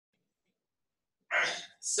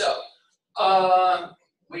So,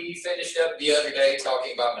 we finished up the other day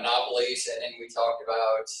talking about monopolies, and then we talked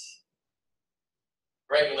about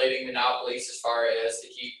regulating monopolies as far as to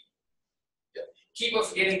keep them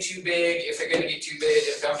from getting too big. If they're going to get too big,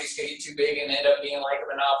 if companies can get too big and end up being like a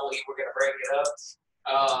monopoly, we're going to break it up.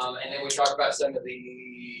 And then we talked about some of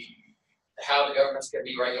how the government's going to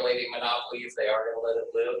be regulating monopoly if they are going to let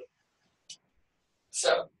it live.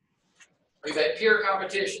 So, we've had pure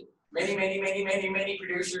competition. Many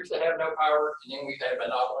producers that have no power, and then we've had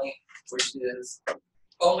monopoly, which is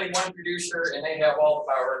only one producer and they have all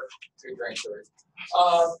the power to drink to it.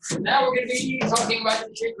 Now we're going to be talking about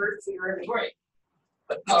the two groups that are in between.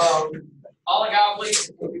 Oligopoly,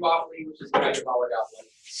 duopoly, which is kind of oligopoly,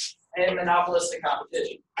 and monopolistic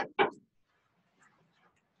competition.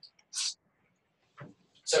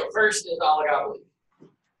 So first is oligopoly.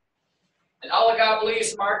 An oligopoly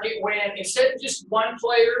is a market when instead of just one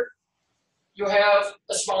player, you have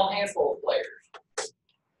a small handful of players.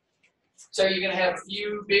 So you're going to have a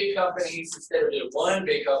few big companies instead of just one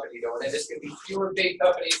big company doing it. It's going to be fewer big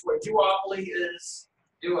companies. Where duopoly is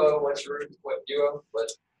duo. What's duo?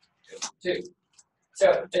 What's two?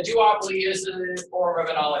 So a duopoly is a form of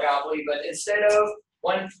an oligopoly, but instead of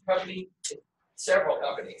one company, several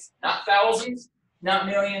companies. Not thousands, not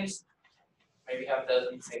millions, maybe half a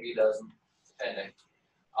dozen, maybe a dozen, depending.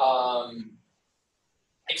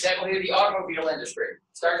 Example here, the automobile industry.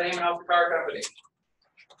 Start naming off the car companies.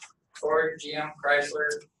 Ford, GM, Chrysler,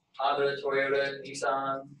 Honda, Toyota,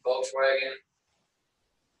 Nissan, Volkswagen,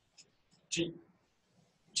 Jeep,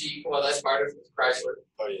 well that's part of Chrysler.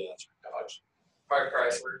 Oh yeah, that's right. Dodge. Part of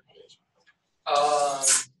Chrysler.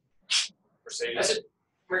 Mercedes. That's it.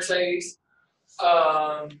 Mercedes.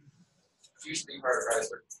 Used to be part of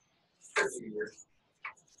Chrysler for a few years.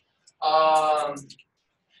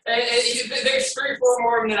 And there's 3 or 4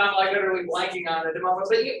 more of them that I'm like literally blanking on at the moment,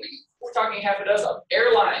 but we're talking half a dozen of them.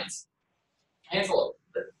 Airlines, handful of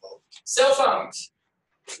them. Cell phones,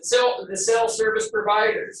 the cell service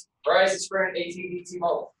providers, Verizon, Sprint, AT&T,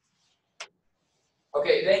 T-Mobile.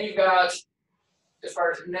 Okay, then you've got, as far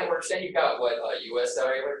as networks, then you've got what, US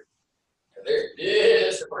Cellular? There it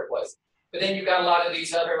is, the first place. But then you've got a lot of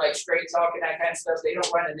these other like Straight Talk and that kind of stuff. They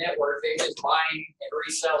don't run a network, they're just buying and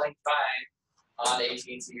reselling fine on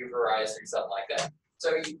AT&T or Verizon or something like that.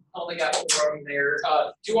 So you only got 4 of them there.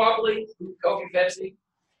 Duopoly, Coke and Pepsi.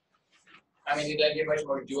 I mean, it doesn't get much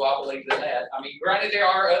more duopoly than that. I mean, granted, there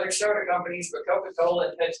are other soda companies, but Coca-Cola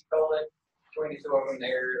and Pepsi-Cola, 22 of them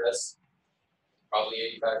there, that's probably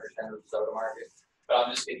 85% of the soda market. But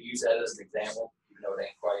I'm just going to use that as an example, even though it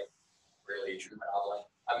ain't quite really a true monopoly.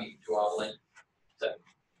 I mean, duopoly. So,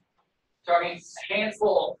 talking a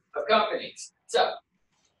handful of companies. So,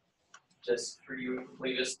 just for you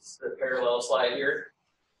completists, the parallel slide here.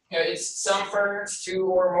 You know, it's some firms, 2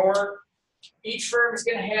 or more. Each firm is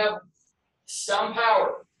going to have some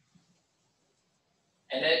power.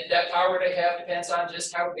 And that power they have depends on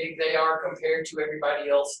just how big they are compared to everybody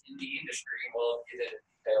else in the industry. And we'll get into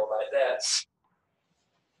detail about that.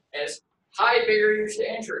 As high barriers to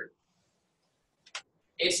entry.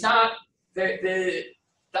 It's not, the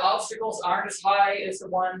obstacles aren't as high as the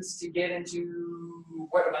ones to get into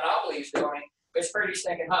what a monopoly is doing, but it's pretty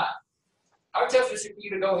stinking high. How tough is it for you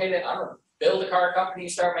to go ahead and, I don't know, build a car company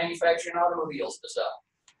and start manufacturing automobiles to sell?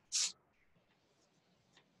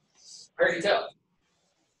 Pretty tough.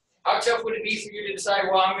 How tough would it be for you to decide,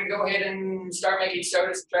 well, I'm going to go ahead and start making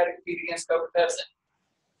sodas and try to compete against Coke and Pepsi?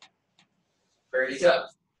 Pretty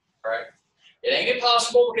tough, right? It ain't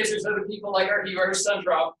impossible because there's other people like our hero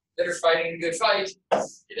Sundrop that are fighting a good fight.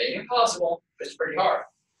 It ain't impossible, but it's pretty hard.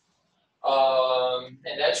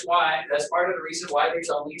 And that's part of the reason why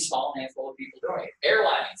there's only a small handful of people doing it.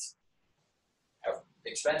 Airlines, how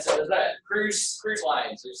expensive is that? Cruise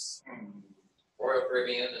lines, there's Royal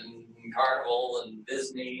Caribbean and Carnival and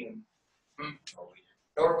Disney and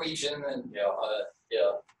Norwegian and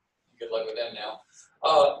good luck with them now.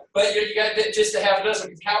 But you got just to have a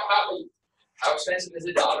dozen. How expensive is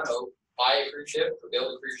it? I don't know. Buy a cruise ship or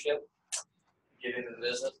build a cruise ship, get into the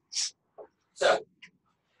business. So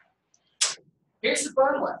here's the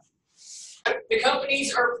fun one. The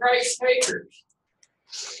companies are price takers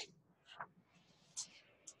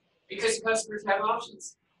because the customers have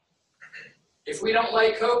options. If we don't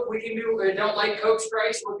like Coke, don't like Coke's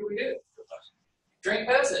price, what do we do? Drink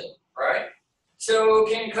Pepsi, right? So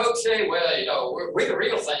can Coke say, well, you know, we're the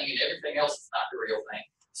real thing and everything else is not the real thing.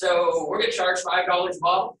 So we're going to charge $5 a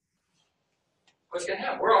bottle. What's going to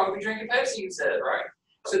happen? We're all going to be drinking Pepsi instead, right?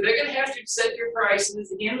 So they're going to have to set their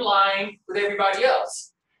prices in line with everybody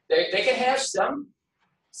else. They can have some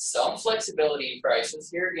flexibility in prices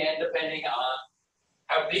here again, depending on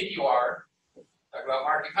how big you are, talk about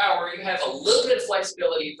market power, you have a little bit of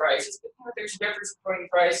flexibility in prices, but there's a difference between the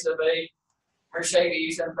price of a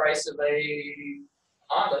Mercedes and the price of a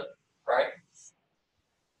Honda, right?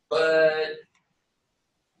 But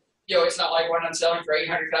it's not like one I'm selling for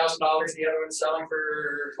 $800,000, the other one's selling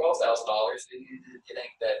for $12,000. It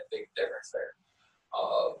ain't that big difference there.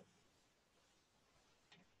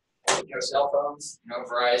 Cell phones,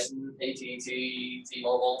 Verizon, AT&T,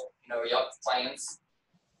 T-Mobile, plans,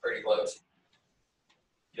 pretty close.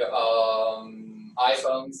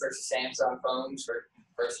 iPhones versus Samsung phones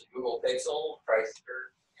versus Google Pixel, prices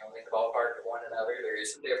are in the ballpark of one another. There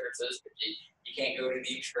is some differences, but you can't go to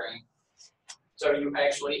the extreme. So you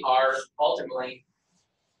actually are ultimately,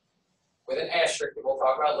 with an asterisk that we'll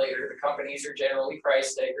talk about later, the companies are generally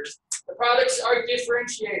price takers. The products are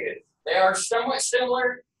differentiated. They are somewhat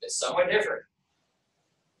similar, but somewhat different.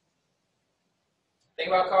 Think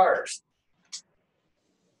about cars.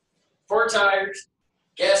 4 tires,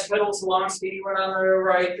 gas pedal's the long speedy one on the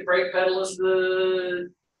right, the brake pedal is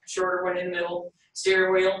the shorter one in the middle,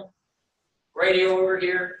 steering wheel, radio over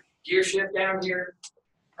here, gear shift down here,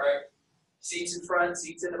 right? Seats in front,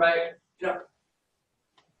 seats in the back.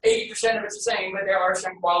 80% of it's the same, but there are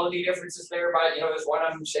some quality differences there. Is one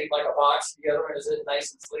of them shaped like a box, the other one is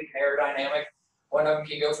nice and sleek and aerodynamic. One of them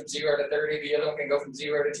can go from 0 to 30, the other one can go from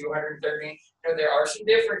 0 to 230. There are some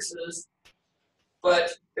differences,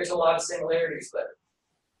 but there's a lot of similarities there.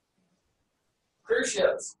 Cruise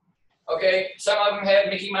ships. Okay, some of them have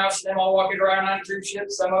Mickey Mouse and them all walking around on a cruise ship.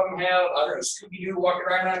 Some of them have, Scooby-Doo walking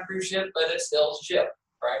around on a cruise ship, but it's still a ship,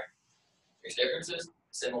 right? There's differences,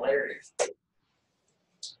 similarities.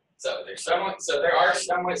 So there are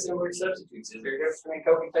somewhat similar substitutes. Is there a difference between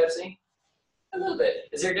Coke and Pepsi? A little bit.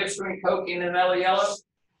 Is there a difference between Coke and a Mellow Yellow?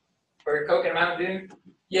 Or Coke and a Mountain Dew?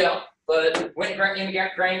 Yeah, but in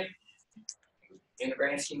the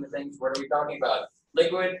grand scheme of things, what are we talking about?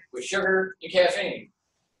 Liquid with sugar and caffeine,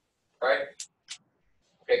 right?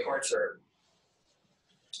 Okay, corn syrup.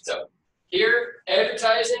 So here,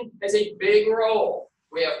 advertising has a big role.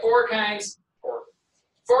 We have four kinds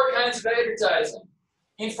of advertising.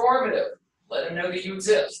 Informative, let them know that you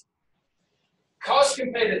exist. Cost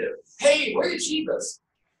competitive, hey, we're the cheapest.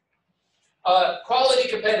 Quality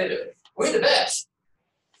competitive, we're the best.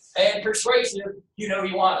 And persuasive, you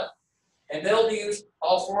want it. And they'll use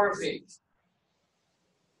all 4 of these.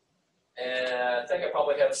 And I think I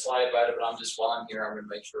probably have a slide about it, but while I'm here, I'm going to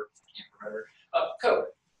make sure I can't remember. Coke.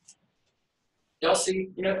 Y'all see,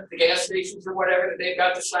 the gas stations or whatever that they've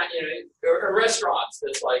got the sign, or restaurants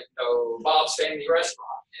that's like, Bob's Family Restaurant,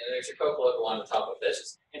 and there's a Coke logo on the top of this.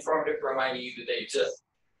 It's informative, reminding you that they exist.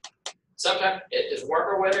 Sometimes, as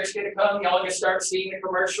warmer weather's going to come, y'all going to start seeing a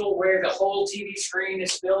commercial where the whole TV screen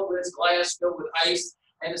is filled with glass, filled with ice,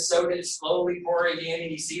 and the soda is slowly pouring in, and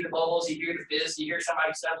you see the bubbles, you hear the fizz, you hear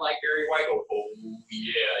somebody sound like Barry White go, oh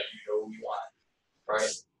yeah, you want it, right?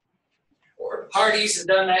 Or Hardee's has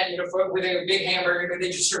done that, with a big hamburger, but they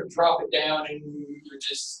just sort of drop it down, and you're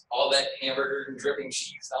just all that hamburger and dripping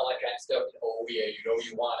cheese, all that kind of stuff. Oh yeah,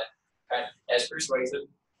 you want it, kind of as persuasive.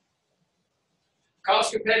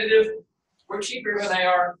 Cost competitive, we're cheaper than they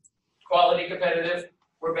are. Quality competitive,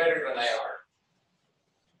 we're better than they are.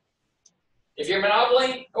 If you're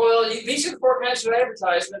Monopoly, well, these are the 4 kinds of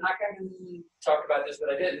advertisement. I kind of talked about this,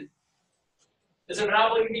 but I didn't. Is a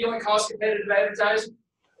Monopoly be doing cost competitive advertising?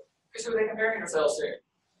 Because who are they comparing themselves to?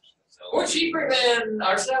 We're cheaper than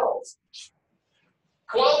ourselves.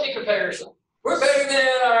 Quality comparison. We're better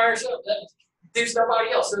than ourselves. There's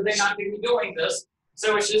nobody else, so they're not going to be doing this.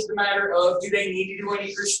 So it's just a matter of, do they need to do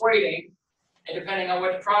any persuading? And depending on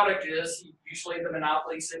what the product is, usually the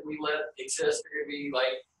monopolies that we let exist are going to be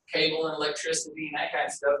like cable and electricity and that kind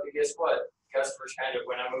of stuff. But guess what? Customers kind of,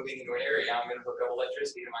 when I'm moving into an area, I'm going to hook up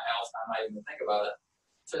electricity to my house, and I'm not even going to think about it.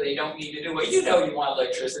 So they don't need to do what you want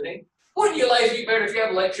electricity. Wouldn't your life be better if you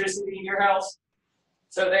have electricity in your house?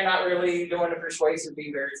 So they're not really doing the persuasive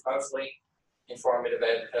behavior. It's mostly informative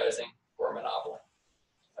advertising for a monopoly.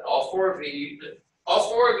 But all four of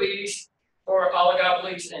these, for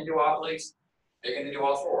oligopolies and duopolies, they're going to do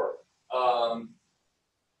all 4.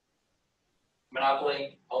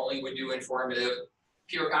 Monopoly only would do informative.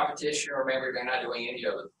 Pure competition, remember, they're not doing any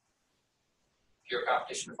of it. Pure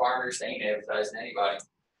competition to farmers, they ain't advertising anybody.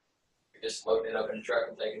 They're just loading it up in a truck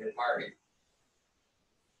and taking it to market.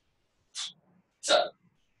 So,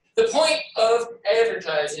 the point of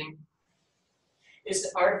advertising is to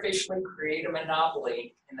artificially create a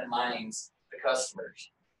monopoly in the minds of the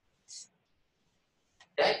customers.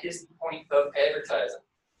 That is the point of advertising.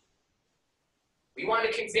 We want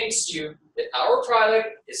to convince you that our product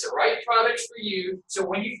is the right product for you. So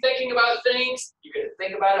when you're thinking about things, you're going to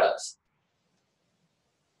think about us.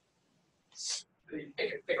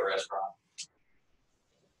 Pick a restaurant.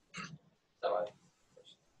 Someone.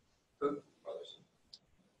 Who?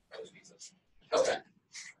 Brothers Pizzas. Okay.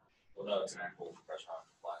 Well, no, it's an actual restaurant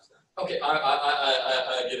in Blackstone. Okay.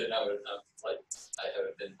 I get it now, but like I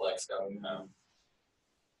haven't been Blackstone.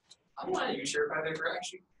 I'm not even sure if I've ever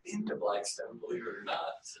actually been to Blackstone, believe it or not.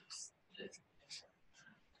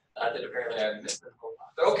 Not that apparently I've missed it a whole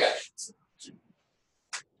lot. But okay.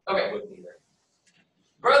 Okay. I wouldn't either.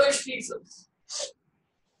 Brothers Pizza.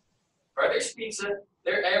 Brothers Pizza,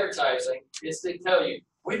 their advertising is they tell you,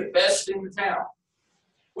 we're the best in the town.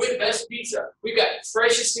 We're the best pizza. We've got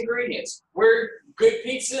freshest ingredients. We're good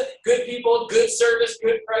pizza, good people, good service,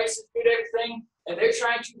 good prices, good everything. And they're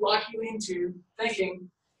trying to lock you into thinking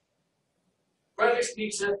Brothers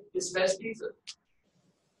Pizza is the best pizza.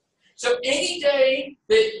 So any day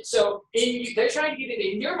that, they're trying to get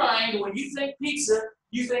it in your mind, when you think pizza,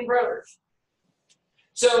 you think Brothers.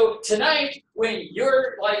 So tonight, when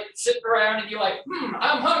you're like sitting around and you're like,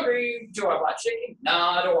 I'm hungry, do I want chicken? No,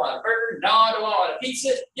 I don't want a burger. No, I don't want a pizza.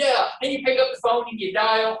 Yeah, and you pick up the phone and you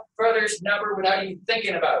dial Brothers' number without even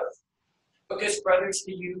thinking about it. Because Brothers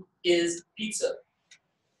to you is pizza.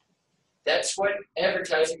 That's what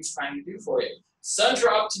advertising is trying to do for you.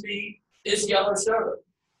 Sundrop to me is yellow soda.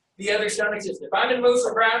 The others don't exist. If I'm in the mood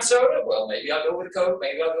for brown soda, well, maybe I'll go with a Coke,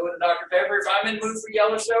 maybe I'll go with a Dr. Pepper. If I'm in the mood for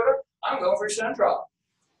yellow soda, I'm going for Sundrop.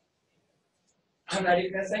 I'm not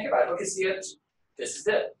even going to think about it. Look, it's the others. This is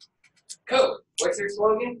it. Coke, what's their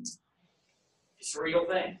slogan? It's the real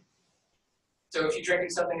thing. So if you're drinking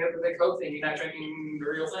something other than Coke, then you're not drinking the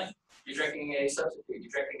real thing. You're drinking a substitute.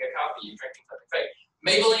 You're drinking a coffee. You're drinking something fake.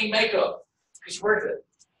 Maybelline makeup. It's worth it.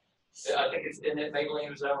 I think it's in it. Maybelline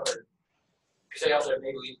was that one. Because they also have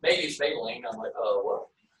Maybelline. Maybe it's Maybelline. I'm like, oh, what?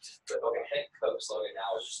 But okay. I think Coke's slogan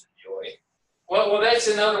now is just enjoy. Well, that's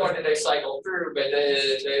another one that they cycle through, but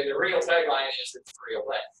the real tagline is it's the real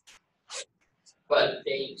thing. But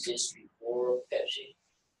they exist before Pepsi.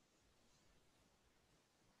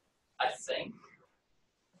 I think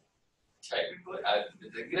technically,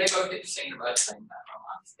 they both get seen about the same time. I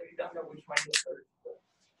honestly don't know which one gets first.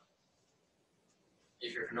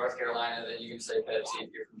 If you're from North Carolina, then you can say Pepsi.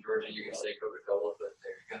 If you're from Georgia, you can say Coca-Cola. But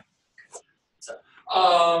there you go. So,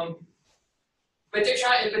 but they're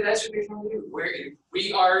trying. But that's what they're trying to do. We're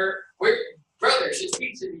Brothers. It's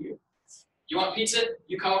pizza to you. You want pizza?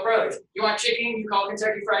 You call Brothers. You want chicken? You call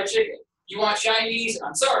Kentucky Fried Chicken. You want Chinese?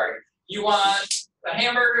 I'm sorry. You want a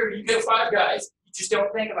hamburger? You go Five Guys. You just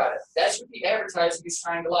don't think about it. That's what the advertising is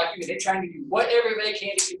trying to lock you in. They're trying to do whatever they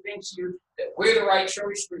can to convince you that we're the right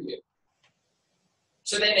choice for you.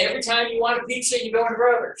 So then every time you want a pizza, you go to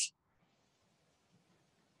Brothers.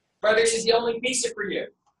 Brothers is the only pizza for you.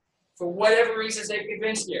 For whatever reasons they've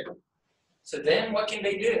convinced you. So then what can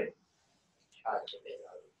they do?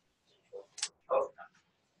 Oh,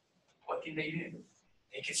 what can they do?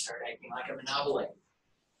 They can start acting like a monopoly.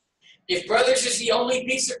 If Brothers is the only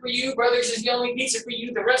pizza for you, Brothers is the only pizza for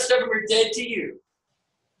you, the rest of them are dead to you.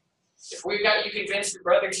 If we got you convinced that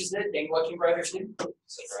Brothers is it, then what can Brothers do?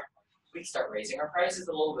 We can start raising our prices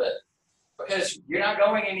a little bit. Because you're not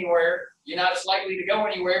going anywhere, you're not as likely to go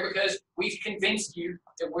anywhere because we've convinced you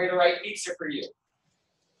that we're the right pizza for you.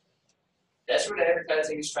 That's what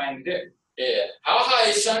advertising is trying to do. Yeah. How high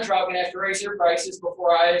is Sundrop going to have to raise their prices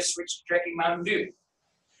before I switch to drinking Mountain Dew?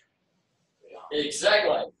 Yeah.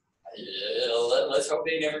 Exactly. Yeah, let's hope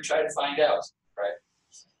they never try to find out, right?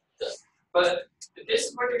 But this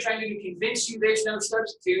is what they're trying to do, convince you there's no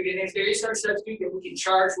substitute, and if there is no substitute, then we can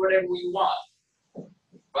charge whatever we want.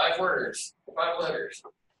 5 words, 5 letters,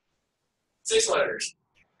 6 letters.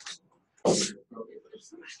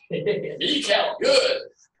 E-count, good.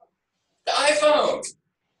 The iPhone.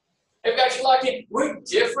 They've got you locked in. We're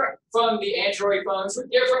different from the Android phones. We're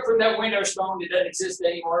different from that Windows phone that doesn't exist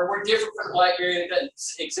anymore. We're different from BlackBerry that doesn't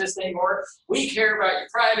exist anymore. We care about your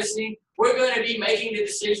privacy. We're going to be making the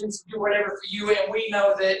decisions to do whatever for you, and we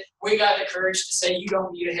know that we got the courage to say you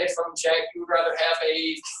don't need a headphone jack. You would rather have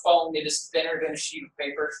a phone that is thinner than a sheet of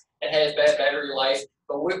paper and has bad battery life.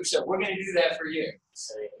 But we're going to do that for you.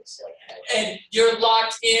 And you're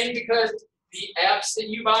locked in because the apps that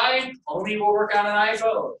you buy only will work on an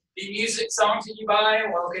iPhone. The music songs that you buy,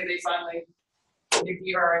 well, okay, they finally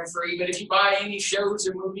DRM free, but if you buy any shows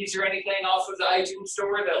or movies or anything off of the iTunes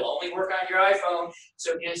store, they'll only work on your iPhone.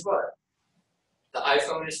 So guess what? The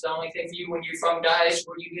iPhone is the only thing for you. When your phone dies,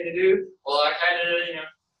 what are you going to do? Well, I kind of,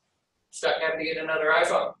 stuck having to get another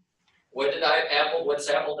iPhone. What's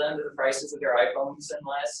Apple done to the prices of their iPhones in the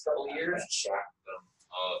last couple of years?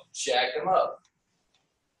 Jacked them up.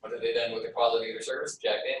 What have they done with the quality of their service?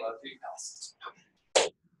 Jacked them up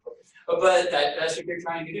too. But that's what they're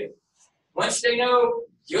trying to do. Once they know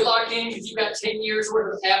you're locked in because you've got 10 years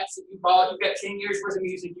worth of apps that you bought, you've got 10 years worth of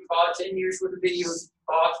music you bought, 10 years worth of videos you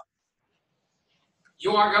bought,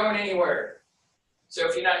 you aren't going anywhere. So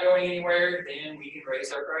if you're not going anywhere, then we can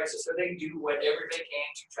raise our prices. So they do whatever they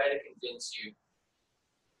can to try to convince you.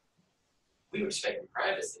 We respect your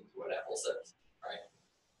privacy, is what Apple says, right?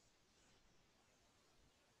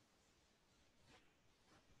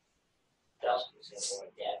 They also sell more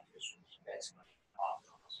adapters from specs money.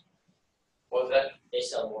 What was that? They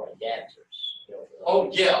sell more adapters. You know, Oh,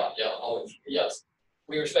 yeah. Oh, yes.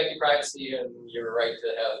 We respect your privacy and your right to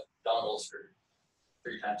have dongles for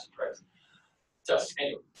 3 times the price. So,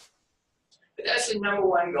 anyway. But that's the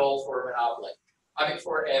 #1 goal for a monopoly.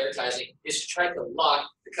 For advertising, is to try to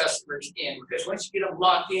lock the customers in. Because once you get them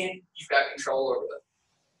locked in, you've got control over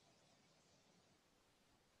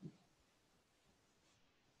them.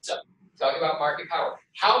 So, talking about market power.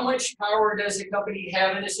 How much power does a company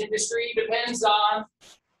have in this industry? Depends on,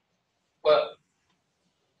 well,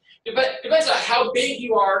 depends on how big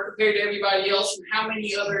you are compared to everybody else and how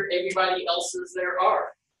many other everybody else's there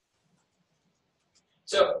are.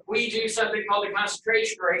 So we do something called the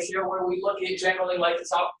concentration ratio, where we look at generally like the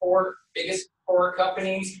top 4 biggest 4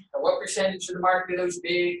 companies and what percentage of the market those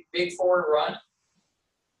big 4 run.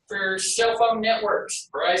 For cell phone networks,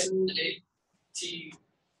 Verizon, AT&T,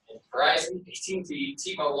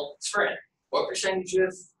 T-Mobile, Sprint. What percentage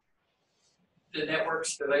of the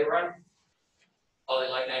networks do they run? Only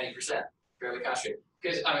like 90%. Fairly concentrated.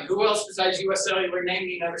 Because who else besides U.S. Cellular? Name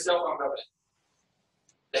me another cell phone company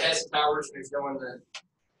that has the towers and is no one that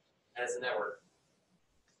has the network.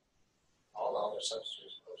 all the other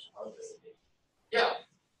substitutes are really big. Yeah,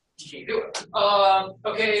 you can't do it.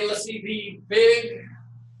 Okay, let's see the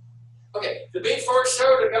big 4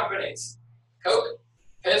 soda companies: Coke,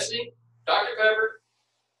 Pepsi, Dr. Pepper,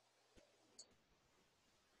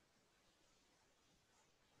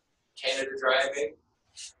 Canada Dry, maybe.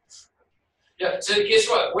 Yeah, so guess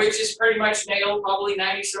what? Which is pretty much nailed, probably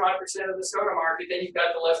 90-some-odd% of the soda market. Then you've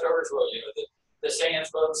got the leftovers, well, the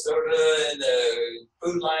Sam's Club soda and the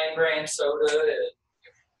Food Lion brand soda,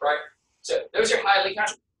 right? So those are highly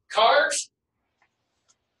concentrated. Cars,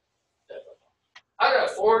 I don't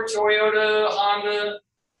know, Ford, Toyota, Honda,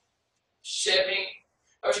 Chevy.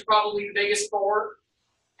 Those are probably the biggest 4.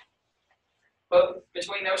 But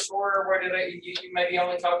between those 4, where do you may be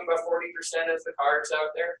only talking about 40% of the cars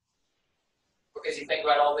out there. Because you think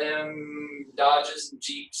about all them Dodges and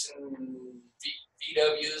Jeeps and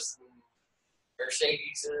VWs and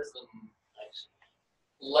Mercedeses and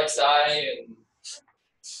Lexi and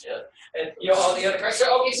all the other cars.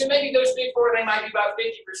 So okay, so maybe those big 4, they might be about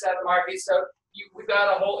 50% of the market. So we've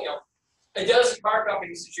got a whole a dozen car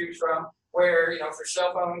companies to choose from. Where for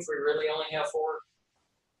cell phones we really only have 4.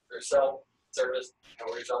 For cell service,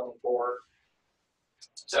 we're only 4.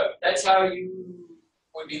 So that's how you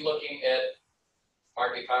would be looking at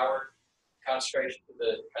market power, the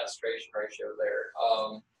concentration ratio there.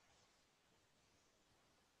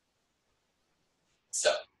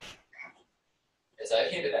 So, as I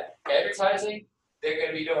hinted at, advertising, they're going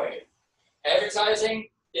to be doing it. Advertising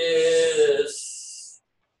is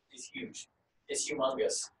huge. It's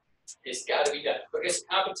humongous. It's got to be done because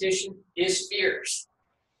competition is fierce.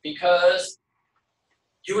 Because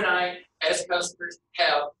you and I, as customers,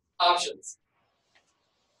 have options.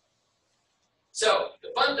 So the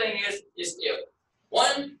fun thing is if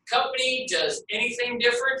one company does anything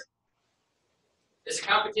different, does the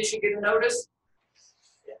competition get a notice?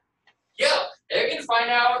 Yeah, they're going to find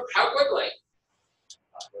out how quickly.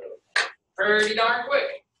 Pretty darn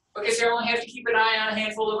quick. Because they only have to keep an eye on a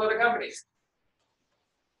handful of other companies.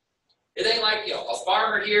 It ain't like, a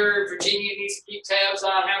farmer here in Virginia needs to keep tabs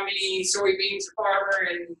on how many soybeans a farmer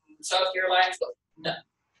in South Carolina. No.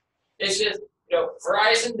 It's just,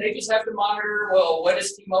 Verizon, they just have to monitor, well, what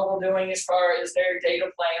is T-Mobile doing as far as their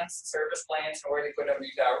data plans, service plans, and where they put up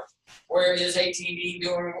new towers? Where is AT&T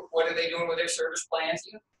doing, what are they doing with their service plans?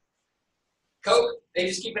 Coke, they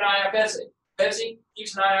just keep an eye on Pepsi. Pepsi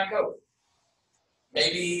keeps an eye on Coke.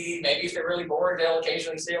 Maybe if they're really bored, they'll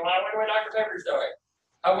occasionally say, well, I wonder what Dr. Pepper's doing.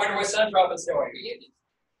 I wonder what Sun-Drop's doing.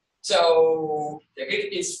 So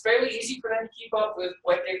it's fairly easy for them to keep up with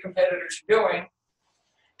what their competitors are doing.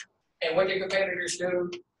 And what their competitors do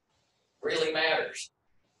really matters.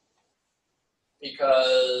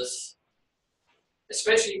 Because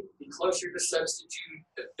especially the closer the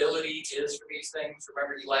substitutability is for these things.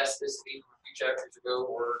 Remember elasticity from a few chapters ago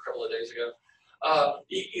or a couple of days ago.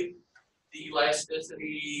 The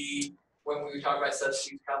elasticity, when we were talking about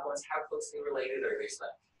substitute complements, how closely related are these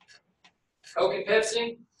things? Coke and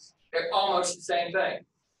Pepsi, they're almost the same thing.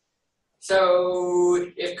 So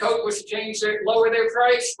if Coke was to lower their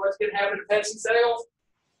price, what's going to happen to Pepsi sales?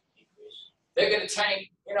 They're going to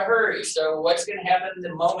tank in a hurry. So what's going to happen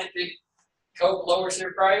the moment that Coke lowers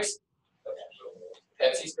their price?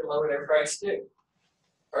 Pepsi's going to lower their price too,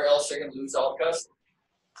 or else they're going to lose all the customers.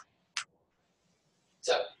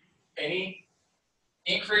 So any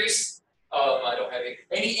increase, I don't have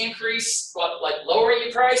any increase, like lowering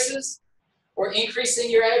your prices or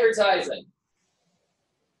increasing your advertising.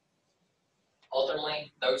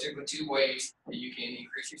 Ultimately, those are the two ways that you can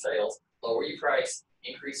increase your sales. Lower your price,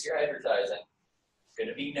 increase your advertising. It's going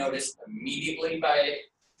to be noticed immediately by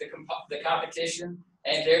the competition,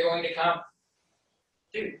 and they're going to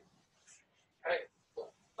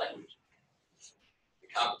language. The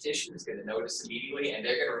competition is going to notice immediately, and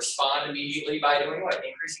they're going to respond immediately by doing what?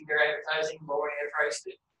 Increasing their advertising, lowering their price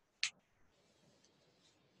too.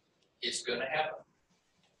 It's going to happen.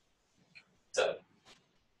 So,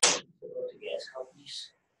 The gas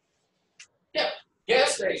companies. yeah,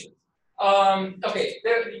 gas stations. Okay,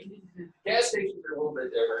 gas stations are a little bit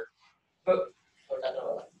different, but I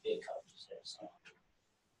know like big companies there, so.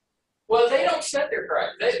 well, they don't set their price.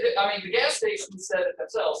 I mean, the gas stations set it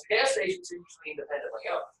themselves. The gas stations are usually independently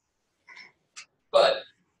owned. But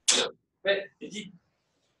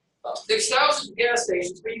there's thousands of gas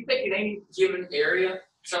stations, but you think in any given area,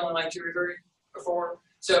 something like 2 or 3 or 4.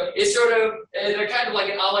 So it's sort of, they're kind of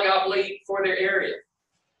like an oligopoly for their area.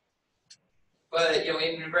 But,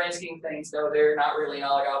 in the grand scheme of things, no, they're not really an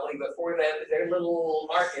oligopoly, but for their little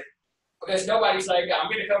market, because nobody's like, I'm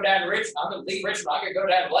going to go down to Richmond, I'm going to leave Richmond, I'm going to go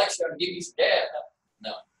down to Blackstone and give you some gas.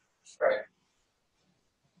 No, right?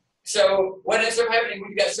 So what ends up happening,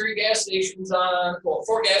 we've got 4 gas stations on all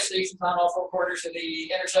 4 quarters of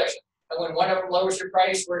the intersection. And when one of them lowers their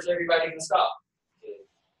price, where's everybody going to stop?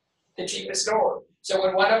 The cheapest store. So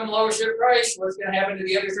when one of them lowers their price, what's going to happen to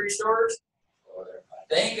the other 3 stores?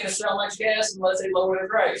 They ain't going to sell much gas unless they lower their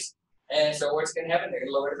price. And so what's going to happen? They're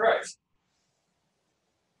going to lower the price.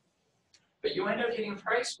 But you end up getting a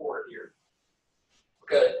price war here.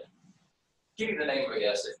 Okay. Give me the name of a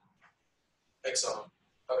gas station. Exxon.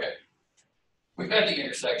 Okay. We've got the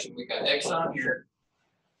intersection. We've got Exxon here.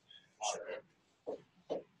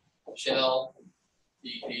 Shell,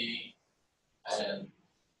 BP, and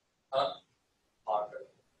Parker.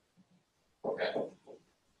 Okay.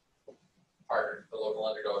 Parker, the local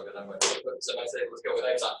underdog that I'm going to put. Somebody said, let's go with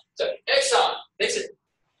Exxon. So Exxon,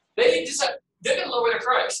 they decide they're going to lower their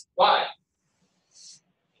price. Why?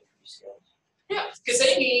 Yeah, because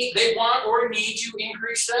they want or need to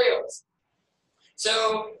increase sales.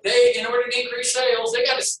 So in order to increase sales, they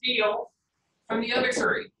got to steal from the other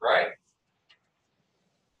 3, right?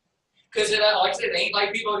 Because like I said, it ain't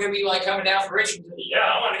like people are going to be like coming down from Richmond. Yeah,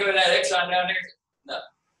 I want to go to that Exxon down there. No.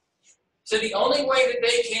 So the only way that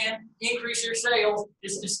they can increase their sales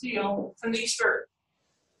is to steal from these 3.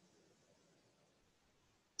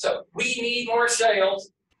 So we need more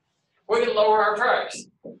sales. We're going to lower our price.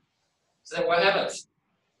 So then what happens?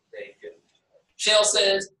 Shell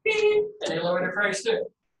says, beep, and they lower their price too.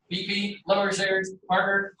 BP lowers theirs,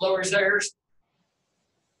 Parker lowers theirs.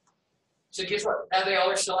 So guess what? Now they all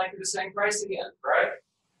are selling for the same price again, right?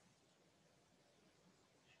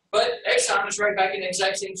 But Exxon is right back in the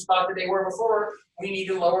exact same spot that they were before. We need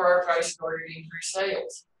to lower our price in order to increase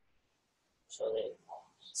sales.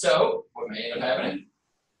 So what may end up happening?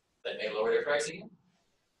 They may lower their price again.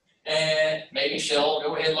 And maybe Shell will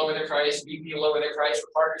go ahead and lower their price, BP will lower their price for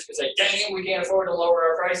partners because they, dang it, we can't afford to lower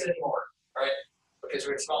our price anymore, right? Because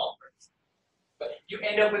we're small. But you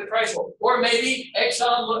end up with a price war. Or maybe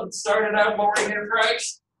Exxon started out lowering their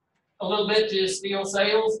price a little bit to steal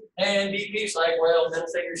sales, and BP's like, well, middle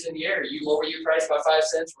fingers in the air. You lower your price by 5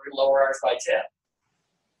 cents, we're going to lower ours by 10.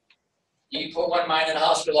 You put one mine in a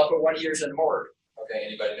hospital, I'll put one of yours in the morgue. Okay,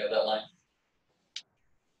 anybody know that line?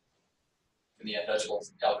 In the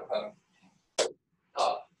Untouchables, Al Capone.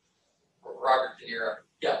 Robert De Niro.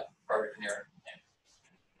 Yeah, Robert De Niro. Yeah.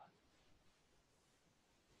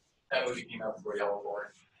 That movie came out before y'all were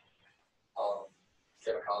born.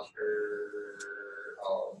 Kevin Costner,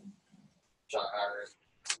 John Connors.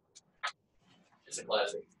 It's a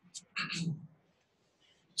classic.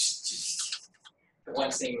 The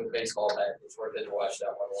one scene with the baseball bat, it's worth it to watch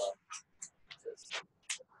that one alone.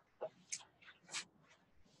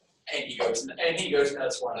 And he goes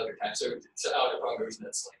nuts one other time. So Al Capone goes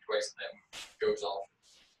nuts like twice a goes off.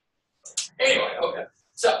 Anyway, okay.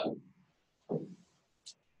 So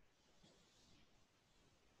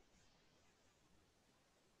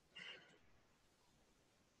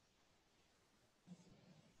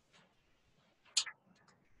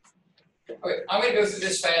okay, I'm going to go through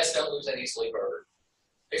this fast. Don't lose any sleep over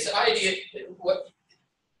it. It's the idea,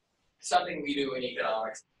 something we do in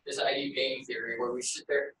economics, this idea of game theory, where we sit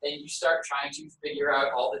there and you start trying to figure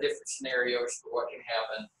out all the different scenarios for what can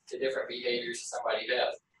happen to different behaviors somebody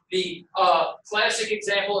has. The classic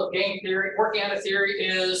example of game theory, working on a theory,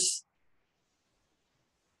 is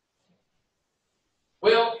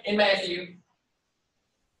Will and Matthew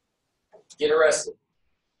get arrested.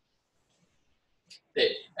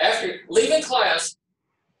 After leaving class,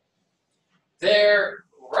 they're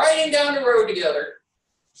riding down the road together.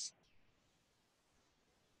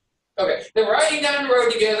 Okay, they're riding down the road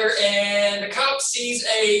together, and the cop sees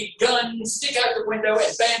a gun stick out the window,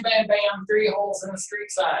 and bam, bam, bam, 3 holes in the street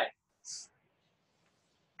sign.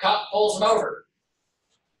 Cop pulls him over.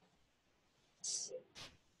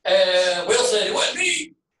 Will said, "It wasn't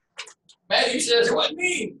me." Matthew says, "It wasn't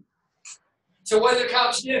me." So what do the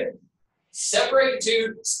cops do? Separate the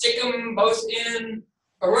two, stick them both in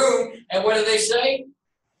a room, and what do they say?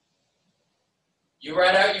 You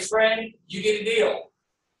rat out your friend, you get a deal.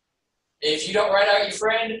 If you don't rat out your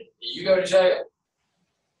friend, you go to jail.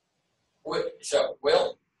 So,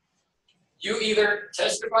 Will, you either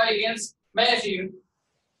testify against Matthew,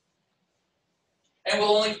 and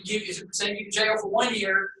we'll only send you to jail for 1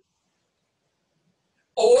 year,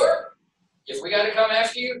 or if we got to come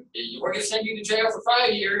after you, we're going to send you to jail for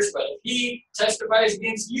 5 years, but if he testifies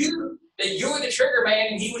against you that you were the trigger man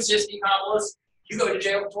and he was just the accomplice, you go to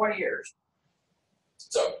jail for 20 years.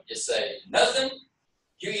 So you say nothing,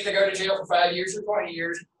 you either go to jail for 5 years or 20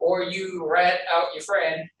 years, or you rat out your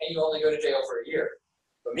friend and you only go to jail for a year.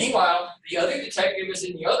 But meanwhile, the other detective is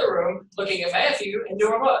in the other room looking at Matthew and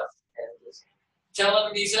doing what? Telling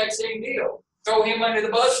him the exact same deal. Throw him under the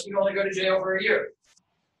bus, you only go to jail for a year.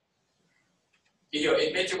 You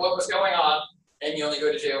admit to what was going on, and you only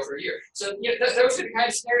go to jail for a year. So those are the kind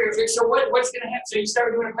of scenarios. So what's going to happen? So you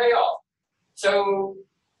start doing a payoff. So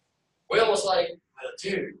Will was like, "Well,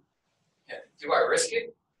 dude, do I risk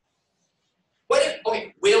it?" What if,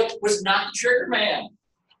 okay, Will was not the trigger man.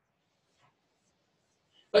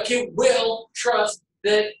 But can Will trust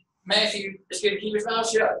that Matthew is going to keep his mouth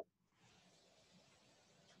shut?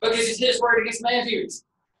 Because it's his word against Matthew's.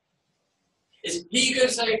 Is he going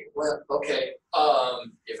to say, "Well, okay,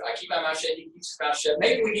 if I keep my mouth shut, he keeps his mouth shut.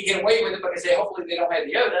 Maybe we can get away with it because hopefully they don't have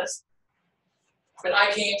the evidence. But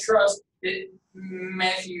I can't trust that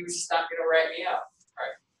Matthew's not going to rat me out." All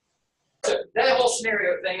right. So that whole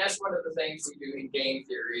scenario thing, that's one of the things we do in game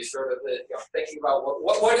theory, is sort of thinking about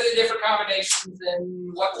what are the different combinations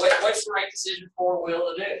and what's the right decision for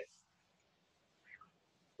Will to do.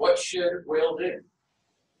 What should Will do?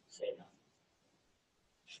 Say no.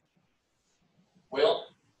 Will,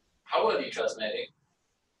 how well do you trust Matthew?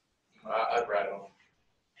 I'd rat on him.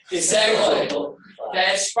 Exactly.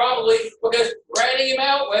 That's probably because ratting him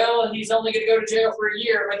out, well, he's only going to go to jail for a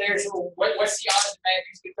year, but what's the odds that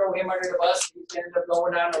Matthew's going to throw him under the bus and he's going to end up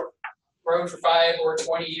going down the road for 5 or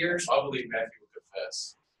 20 years? I believe Matthew will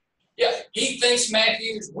confess. Yeah, he thinks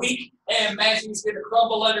Matthew's weak and Matthew's going to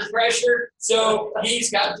crumble under pressure, so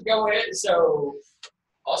he's got to go in. So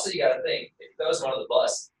Also, you got to think, if he throws him under the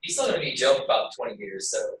bus, he's still going to be in jail for about 20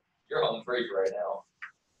 years, so you're home free right now.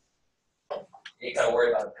 You ain't got to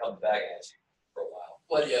worry about him coming back at you for a while.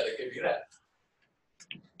 well, yeah, there could be that.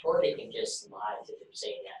 Or they can just lie to them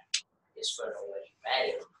saying that his friend already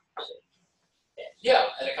ratted him. So, Yeah,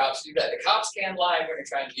 and the cops do that. The cops can lie when they're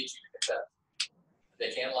trying to get you to confess. They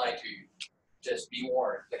can lie to you. Just be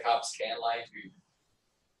warned. The cops can lie to you.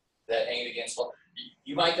 That ain't against law.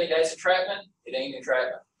 You might think that's entrapment. It ain't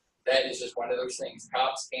entrapment. That is just one of those things.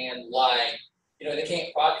 Cops can lie. They can't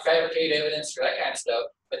fabricate evidence or that kind of stuff,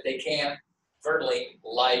 but they can verbally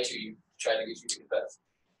lie to you, try to get you to confess.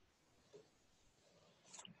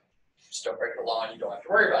 Just don't break the law and you don't have to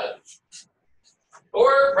worry about it.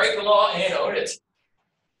 Or break the law and own it.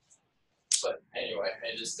 But anyway,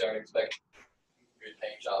 and just don't expect good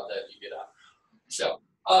paying jobs that you get out. So,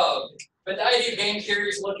 but the idea of game theory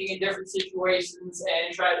is looking at different situations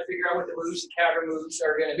and trying to figure out what the moves and counter moves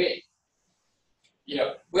are going to be.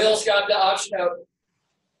 Will's got the option of,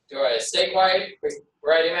 do I stay quiet or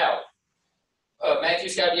write him out?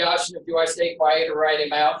 Matthew's got the option of, do I stay quiet or write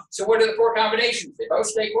him out? So what are the 4 combinations? They both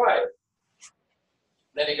stay quiet.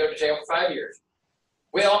 Then they go to jail for 5 years.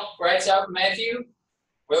 Will writes out Matthew.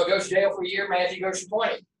 Will goes to jail for a year. Matthew goes for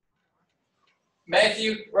 20.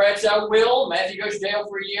 Matthew rats out Will. Matthew goes to jail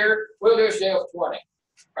for a year. Will goes to jail for 20.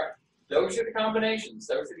 Right. Those are the combinations.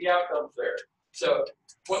 Those are the outcomes there. So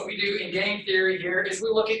what we do in game theory here is we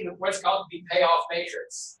look at what's called the payoff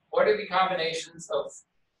matrix. What are the combinations of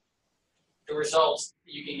the results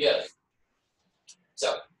that you can get?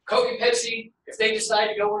 So Coke and Pepsi, if they decide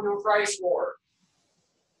to go into a price war,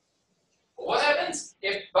 what happens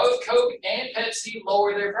if both Coke and Pepsi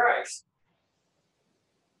lower their price?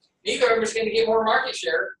 Neither of them is going to get more market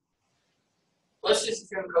share. Let's just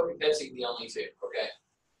assume Coke and Pepsi are the only two, okay?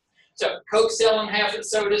 So Coke selling half the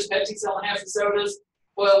sodas, Pepsi selling half the sodas.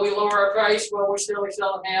 Well, we lower our price. Well, we're still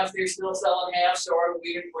selling half. They're still selling half. So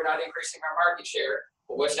we're not increasing our market share.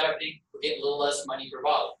 But what's happening? We're getting a little less money per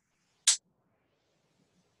bottle.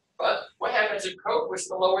 But what happens if Coke was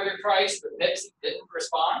to lower their price, but Pepsi didn't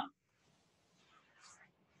respond?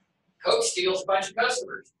 Coke steals a bunch of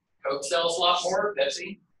customers. Coke sells a lot more.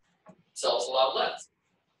 Pepsi sells a lot less.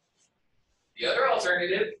 The other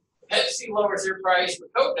alternative, Pepsi lowers their price, but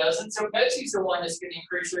Coke doesn't. So Pepsi's the one that's going to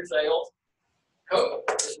increase their sales. Coke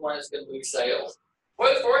is the one that's going to lose sales.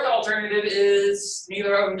 Well, the fourth alternative is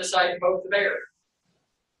neither of them decide to poke the bear.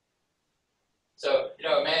 So,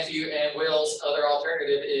 Matthew and Will's other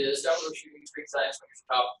alternative is don't go shooting street signs when you're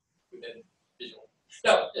top within visual.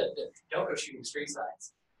 No, don't go shooting street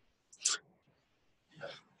signs.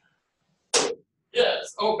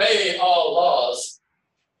 Yes, obey all laws.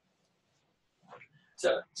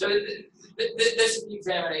 So this is the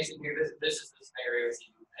examination here. This is the scenarios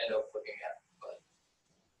you end up looking at. But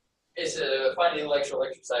it's a fun intellectual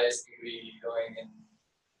exercise to be going in.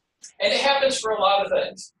 And it happens for a lot of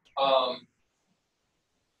things. I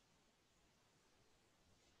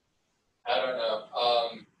don't know.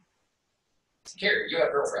 Carrie, you have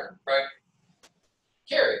a girlfriend, right?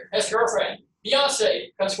 Carrie has a girlfriend.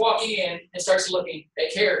 Beyonce comes walking in and starts looking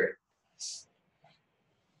at Carrie.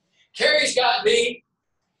 Carrie's got me.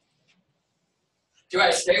 Do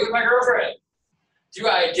I stay with my girlfriend? Do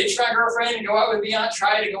I ditch my girlfriend and go out with Beyonce?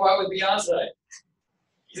 Try to go out with Beyonce.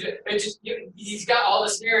 He's got all the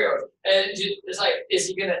scenarios, and it's like, is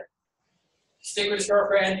he gonna stick with his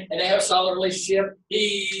girlfriend and they have a solid relationship?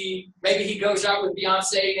 Maybe he goes out with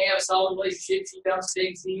Beyonce and they have a solid relationship. He dumps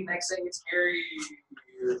Big next thing it's Carrie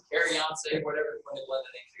or Beyonce, whatever, when they blend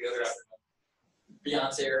the names together after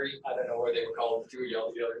Beyonce, I don't know what they were calling the two of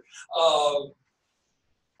y'all together.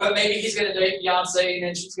 But maybe he's gonna date Beyonce and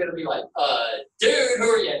then she's gonna be like, dude, who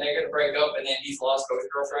are you? And they're gonna break up and then he's lost both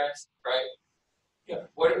girlfriends, right? Yeah.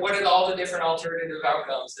 What are all the different alternative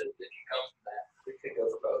outcomes that can come from that? We could go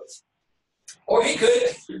for both. Or he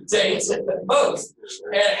could date both.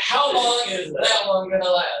 And how long is that one gonna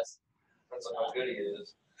last? Depends on how good he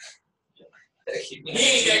is. He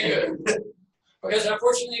ain't that good. Because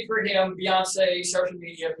unfortunately for him, Beyonce, social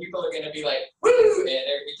media, people are going to be like, woo! And they're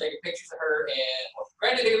going to be taking pictures of her. And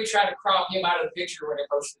granted, they're going to be trying to crop him out of the picture when they're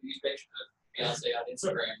posting these pictures of Beyonce on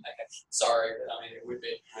Instagram. Sorry, but I mean, it would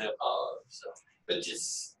be. But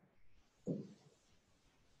just,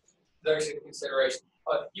 there's a consideration.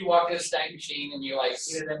 You walk to the stank machine and you like,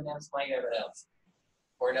 either them explain everything else.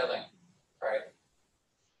 Or nothing. Right?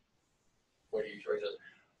 What are your choices?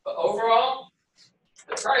 But overall,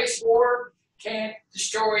 the price war can't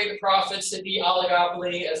destroy the profits that the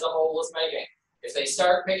oligopoly as a whole is making. If they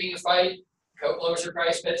start picking a fight, Coke lowers their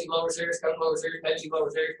price, Pepsi lowers theirs, Coke lowers theirs, Pepsi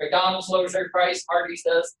lowers theirs, McDonald's lowers their price, Hardee's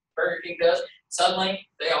does, Burger King does, suddenly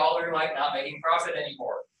they all are like not making profit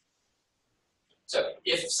anymore. So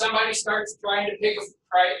if somebody starts trying to pick a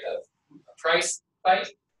price fight,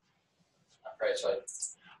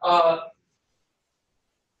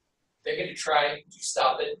 they're going to try to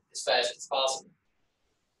stop it as fast as possible.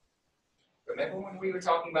 Remember when we were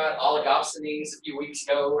talking about oligopoilies a few weeks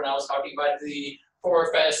ago when I was talking about the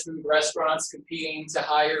 4 fast food restaurants competing to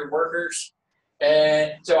hire workers?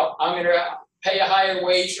 And so I'm going to pay a higher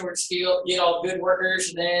wage in order to get all good workers,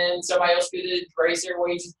 and then somebody else could raise their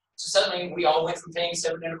wages. So suddenly we all went from paying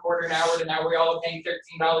 $7.25 an hour to now we're all paying $13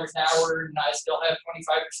 an hour, and I still have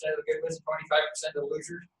 25% of the good ones and 25% of the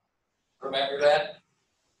losers. Remember that?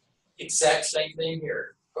 Exact same thing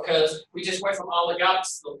here. Because we just went from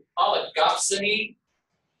oligopsony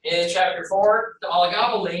in chapter 4 to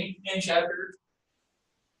oligopoly in chapter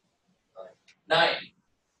 9.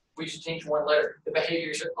 We just changed one letter. The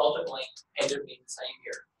behaviors are ultimately end up being the same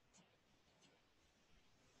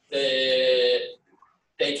here.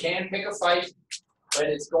 They can pick a fight, but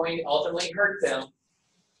it's going to ultimately hurt them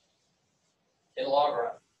in the long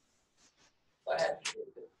run. What happens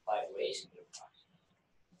by raising your price?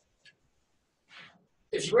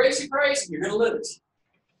 If you raise the price, you're going to lose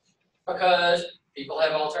because people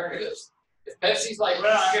have alternatives. If Pepsi's like,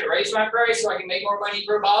 well, I'm gonna raise my price so I can make more money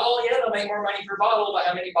per bottle, yeah, they'll make more money per bottle, but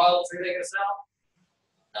how many bottles are they gonna sell?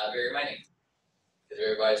 Not very many. Because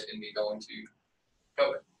everybody's gonna be going to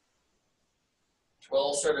Coke.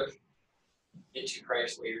 We'll sort of get to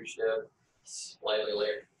price leadership slightly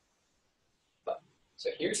later. But, so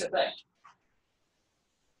here's the thing.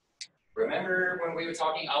 Remember when we were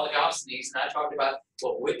talking oligopoilies, and I talked about,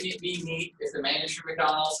 well, wouldn't it be neat if the manager of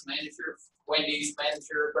McDonald's, the manager of Wendy's, the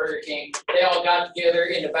manager of Burger King, they all got together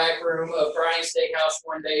in the back room of Brian's Steakhouse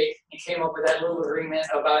one day and came up with that little agreement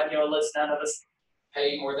about, let's none of us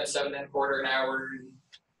pay more than $7.25 an hour, and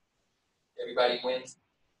everybody wins,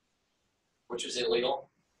 which is illegal.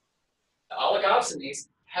 The oligopoilies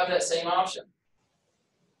have that same option.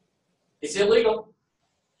 It's illegal,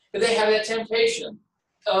 but they have that temptation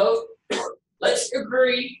of, let's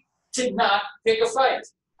agree to not pick a fight.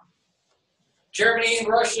 Germany and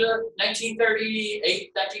Russia,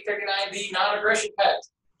 1938, 1939, the non-aggression pact.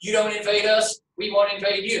 You don't invade us, we won't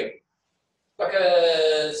invade you.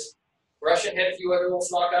 Because Russia had a few other little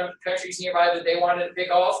small countries nearby that they wanted to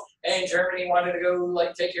pick off, and Germany wanted to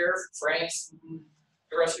go take care of France and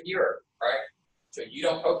the rest of Europe, right? So you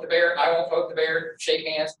don't poke the bear, I won't poke the bear, shake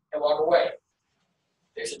hands, and walk away.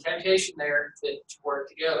 There's a temptation there to work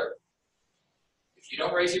together. If you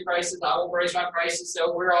don't raise your prices, I won't raise my prices.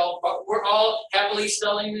 So we're all happily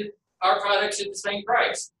selling our products at the same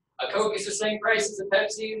price. A Coke is the same price as a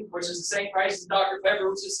Pepsi, which is the same price as Dr. Pepper,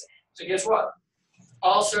 which is, so guess what?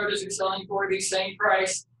 All sodas are selling for the same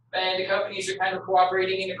price, and the companies are kind of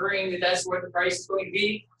cooperating and agreeing that that's what the price is going to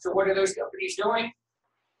be. So what are those companies doing?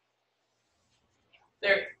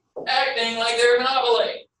 They're acting like they're a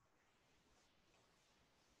monopoly.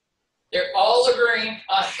 They're all agreeing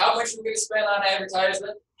on how much we're going to spend on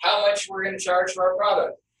advertisement, how much we're going to charge for our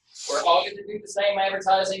product. We're all going to do the same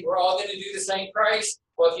advertising. We're all going to do the same price.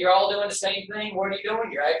 Well, if you're all doing the same thing, what are you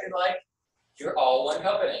doing? You're acting like you're all one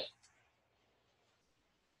company.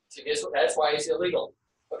 So guess what? That's why it's illegal.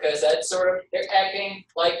 Because that's they're acting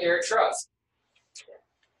like they're a trust.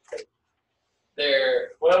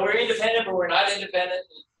 We're independent, but we're not independent.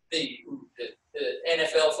 The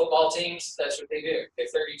NFL football teams, that's what they do. They're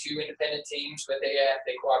 32 independent teams, but they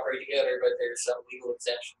cooperate together, but there's some legal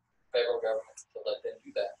exemption from federal government to let them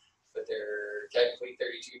do that. But they're technically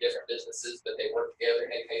 32 different businesses, but they work together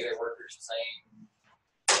and they pay their workers the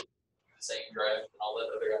same draft and all that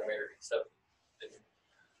other un-American stuff.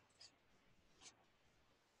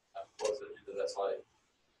 I'm close to that slide.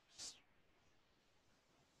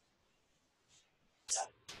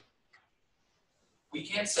 We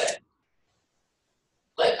can say,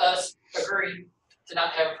 let us agree to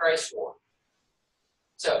not have a price war.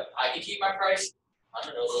 So I can keep my price, I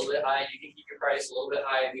don't know, a little bit high, you can keep your price a little bit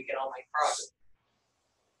high, and we can all make profit.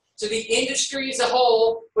 So the industry as a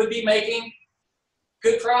whole would be making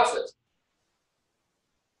good profit.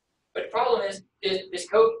 But the problem is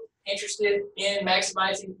Coke interested in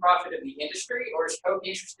maximizing the profit of the industry, or is Coke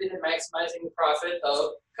interested in maximizing the profit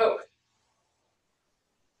of Coke?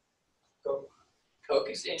 Coke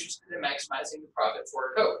is interested in maximizing the profit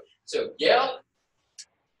for Coke. So yeah,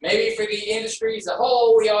 maybe for the industry as a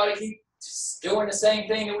whole, we ought to keep doing the same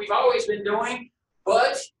thing that we've always been doing,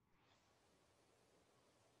 but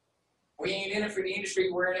we ain't in it for the industry,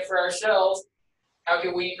 we're in it for ourselves. How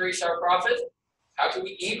can we increase our profit? How can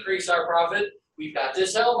we increase our profit? We've got to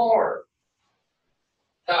sell more.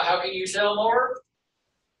 How can you sell more?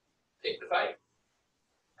 Take the fight.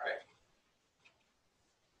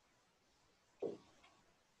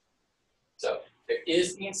 So there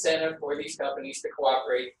is the incentive for these companies to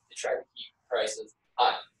cooperate to try to keep prices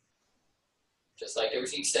high. Just like there was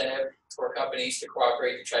the incentive for companies to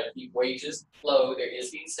cooperate to try to keep wages low, there is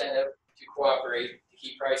the incentive to cooperate to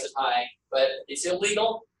keep prices high, but it's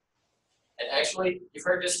illegal. And actually, you've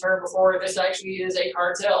heard this term before, this actually is a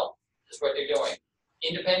cartel, is what they're doing.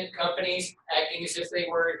 Independent companies acting as if they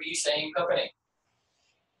were the same company.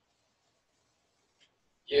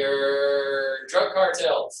 Your drug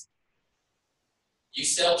cartels. You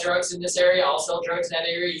sell drugs in this area, I'll sell drugs in that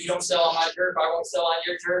area. You don't sell on my turf, I won't sell on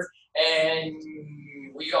your turf. And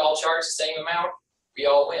we all charge the same amount, we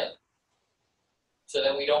all win. So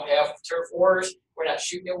then we don't have turf wars, we're not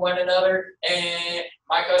shooting at one another, and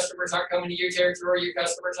my customers aren't coming to your territory, your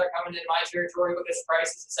customers aren't coming into my territory because the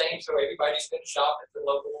price is the same, so everybody's going to shop at the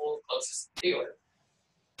local closest dealer.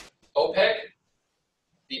 OPEC,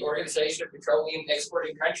 the Organization of Petroleum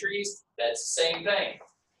Exporting Countries, that's the same thing.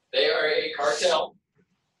 They are a cartel.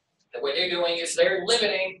 And what they're doing is they're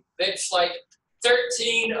limiting, it's like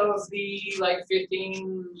 13 of the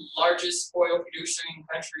 15 largest oil producing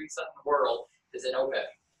countries in the world is in OPEC.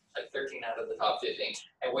 like 13 out of the top 15.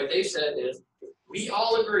 And what they said is, we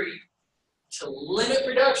all agree to limit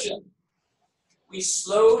production. We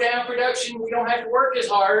slow down production, we don't have to work as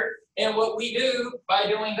hard, and what we do by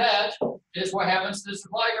doing that is what happens to the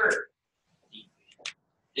supply curve.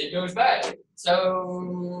 It goes back.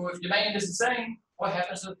 So if demand is the same, what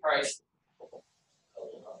happens to the price?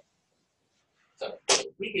 So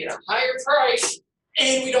we get a higher price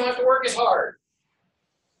and we don't have to work as hard.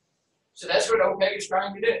 So that's what OPEC is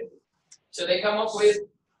trying to do. So they come up with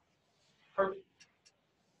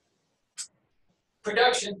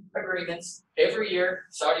production agreements every year.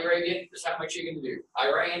 Saudi Arabia, this is how much you're going to do.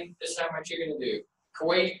 Iran, this is how much you're going to do.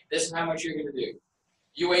 Kuwait, this is how much you're going to do.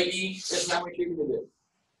 UAE, this is how much you're going to do.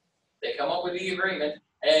 They come up with the agreement,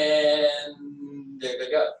 and there they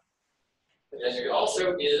go. But then there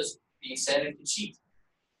also is the incentive to cheat.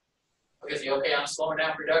 Because, okay, I'm slowing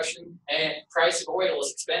down production, and price of oil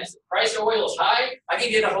is expensive. Price of oil is high, I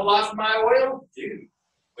can get a whole lot for my oil. Dude,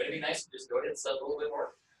 wouldn't it be nice to just go ahead and sell a little bit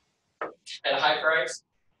more at a high price?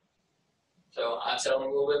 So I'm selling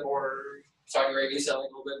a little bit more, Saudi Arabia is selling a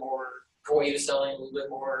little bit more, Kuwait is selling a little bit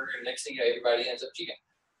more, and next thing you know, everybody ends up cheating.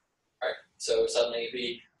 All right, so suddenly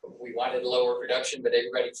we wanted to lower production, but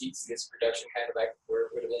everybody cheats, gets production kind of back where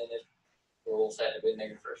it would have been if the rules hadn't been there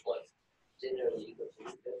in the first place. Is it illegal to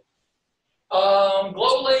do that?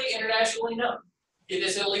 Globally, internationally, no. It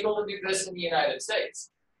is illegal to do this in the United States.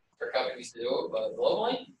 For companies to do it, but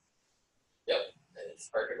globally, yep, it's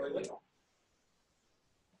perfectly legal.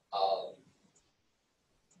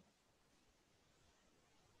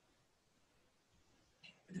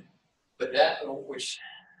 But that, which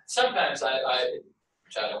sometimes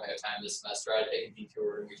which I don't have time this semester, I take a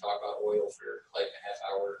detour and we talk about oil for like a half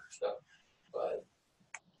hour or stuff. But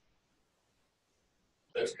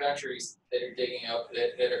those countries that are digging up,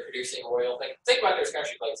 that are producing oil, think about those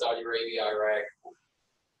countries like Saudi Arabia, Iraq.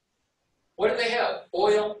 What do they have?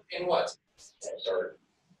 Oil and what? Dirt.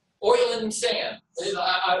 Oil and sand. I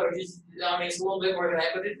mean, it's a little bit more than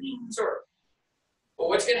that, but it's sort of. But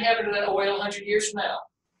what's going to happen to that oil 100 years from now?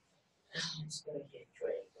 It's gonna get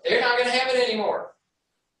drained. They're not going to have it anymore.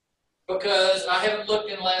 Because I haven't looked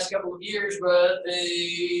in the last couple of years, but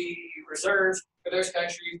the reserves for those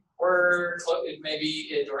countries were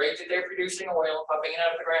maybe at the rate that they're producing oil, pumping it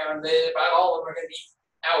out of the ground, about all of them are going to be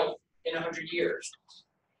out in 100 years.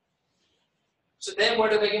 So then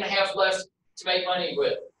what are they going to have left to make money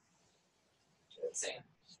with? Sand.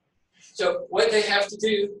 So what they have to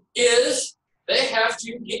do is they have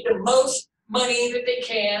to get the most money that they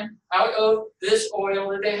can out of this oil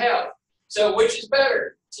that they have. So which is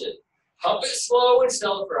better? To pump it slow and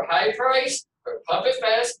sell it for a high price, or pump it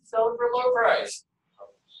fast and sell it for a low price?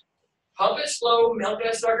 Pump it slow, milk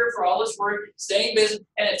that sucker for all it's worth, stay in business,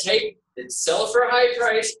 and sell it for a high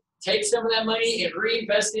price, take some of that money and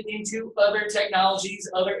reinvest it into other technologies,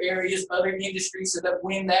 other areas, other industries, so that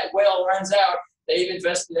when that well runs out, they've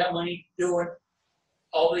invested that money doing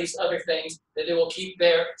all these other things that they will keep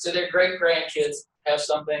there, so their great-grandkids have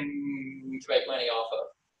something to make money off of.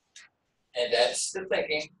 And that's the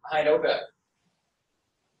thinking behind OPEC.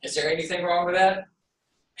 Is there anything wrong with that?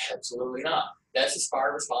 Absolutely not. That's a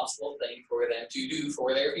smart, responsible thing for them to do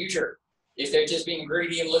for their future. If they're just being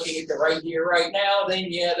greedy and looking at the right here, right now, then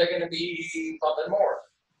yeah, they're going to be pumping more.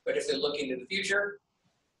 But if they're looking to the future,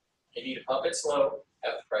 they need to pump it slow,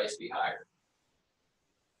 have the price be higher.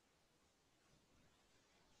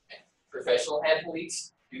 Professional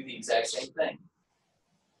athletes do the exact same thing.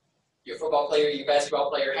 You're a football player, you're a basketball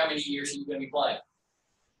player, how many years are you going to be playing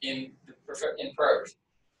in pros?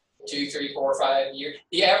 2, 3, 4, 5 years.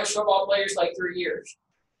 The average football player is like 3 years.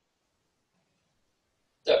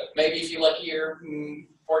 So maybe if you're lucky, you're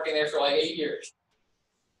working there for like 8 years.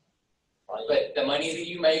 But the money that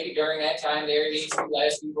you make during that time there needs to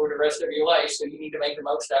last you for the rest of your life, so you need to make the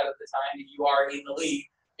most out of the time that you are in the league,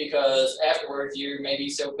 because afterwards you're maybe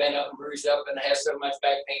so bent up and bruised up and have so much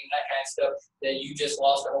back pain and that kind of stuff that you just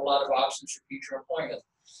lost a whole lot of options for future employment.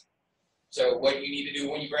 So what you need to do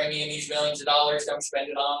when you bring in these millions of dollars, don't spend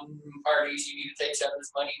it on parties. You need to take some of this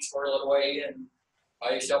money and swirl it away and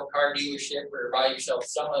buy yourself a car dealership or buy yourself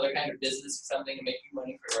some other kind of business, something to make you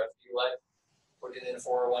money for the rest of your life. Put it in a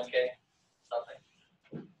 401k,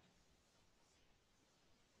 something.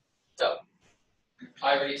 So,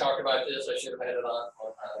 I already talked about this. I should have had it on.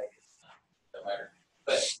 Don't matter.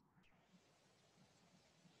 But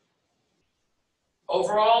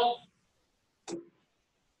overall,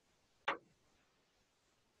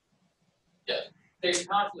 yeah, there's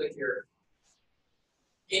conflict here.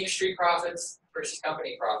 Industry profits versus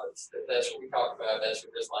company profits. That's what we talk about. That's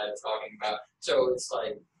what this slide is talking about. So it's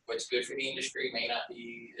like, what's good for the industry may not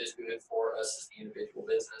be as good for us as the individual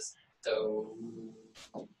business. So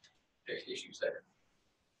there's issues there.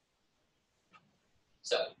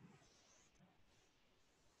 So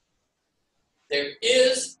there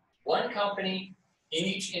is one company in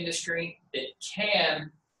each industry that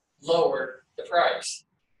can lower the price.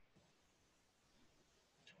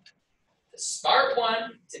 The smart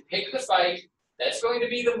one to pick the fight, that's going to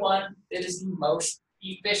be the one that is the most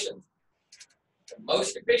efficient. The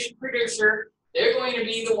most efficient producer, they're going to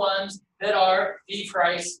be the ones that are the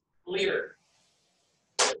price leader.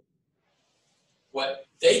 What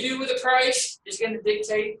they do with the price is going to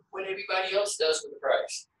dictate what everybody else does with the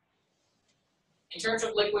price. In terms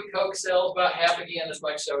of liquid, Coke sells about half again as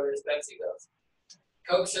much soda as Pepsi does.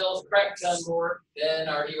 Coke sells a crap ton more than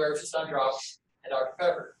our heroes of Sundrop and Dr.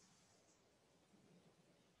 Pepper.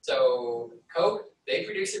 So Coke, they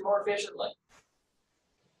produce it more efficiently.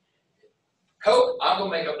 Coke, I'm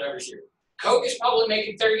going to make up numbers here. Coke is probably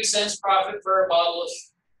making 30 cents profit for a bottle of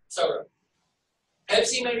soda.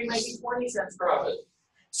 Pepsi may be making 20 cents profit.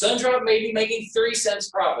 Sundrop may be making 3 cents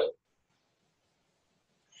profit.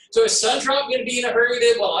 So is Sundrop going to be in a hurry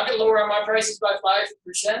that, well, I'm going to lower my prices by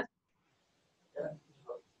 5%?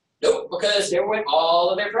 Nope, because they went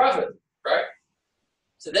all of their profit, right?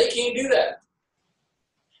 So they can't do that.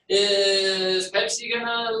 Is Pepsi going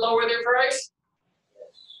to lower their price?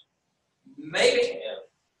 Maybe.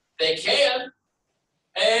 They can.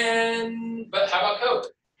 But how about Coke?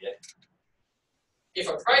 Yeah. If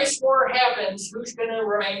a price war happens, who's going to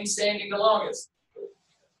remain standing the longest?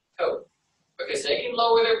 Coke. Because they can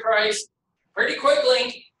lower their price pretty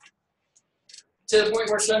quickly to the point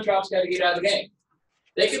where Sundrop's got to get out of the game.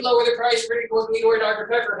 They can lower their price pretty quickly where Dr.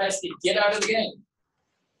 Pepper has to get out of the game.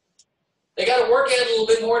 They got to work at it a little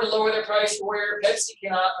bit more to lower their price to where Pepsi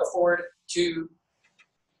cannot afford to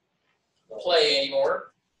play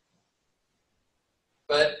anymore.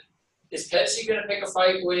 But is Pepsi going to pick a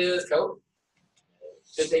fight with Coke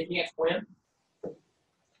that they can't win?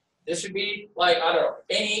 This would be like, I don't know,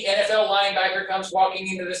 any NFL linebacker comes walking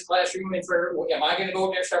into this classroom and am I going to go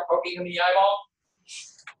over there and start poking him in the eyeball?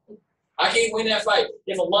 I can't win that fight.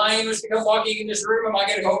 If a lion was to come walking in this room, am I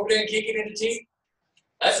going to go over there and kick it in the teeth?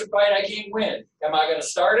 That's a fight I can't win. Am I going to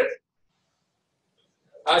start it?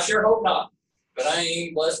 I sure hope not. But I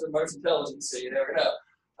ain't blessed with much intelligence, so you never know.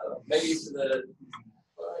 Maybe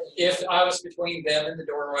if I was between them and the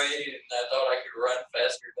doorway and I thought I could run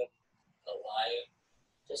faster than a lion.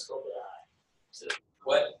 Just go to the eye. So,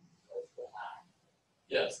 what? Go to the eye.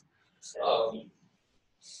 Yes. So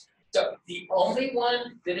the only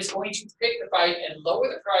one that is going to pick the fight and lower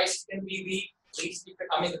the price is going to be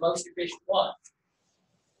the most efficient one.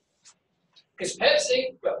 Because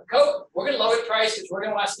Pepsi, Coke, we're going to lower the price because we're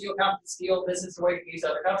going to want to steal business away from these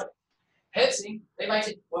other companies. Pepsi, they might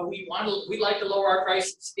say, well, we'd like to lower our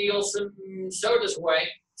price, steal some sodas away,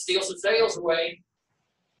 steal some sales away.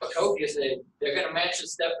 But Coke is they're going to match it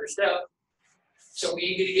step for step. So we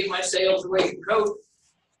ain't going to get my sales away from Coke.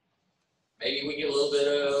 Maybe we get a little bit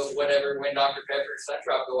of whatever when Dr. Pepper and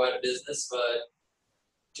Sundrop go out of business, but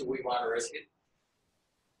do we want to risk it?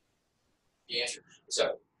 The answer.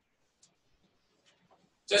 So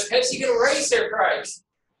is Pepsi going to raise their price?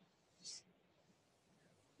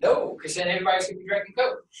 No, because then everybody's going to be drinking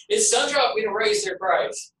Coke. Is Sundrop going to raise their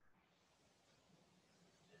price?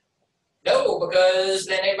 No, because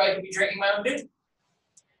then everybody can be drinking Mountain Dew.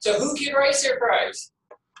 So who can raise their price?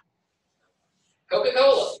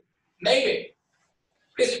 Coca-Cola. Maybe.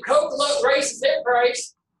 Because if Coke raises their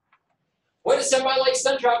price, what is somebody like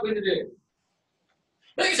Sundrop going to do?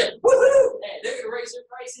 They're going to say, woohoo! And they're going to raise their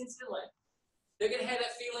price instantly. They're going to have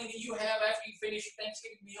that feeling that you have after you finish your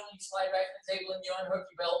Thanksgiving meal and you slide back to the table and you unhook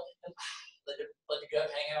your belt and let the gut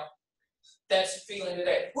hang out. That's the feeling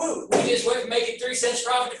today. Woo! We just went from making 3 cents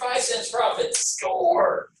profit to 5 cents profit.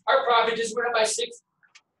 Score! Our profit just went up by 66%.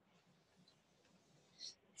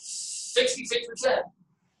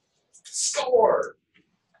 Score!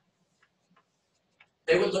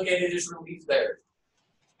 They would look at it as relief there.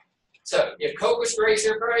 So if Coke was to raise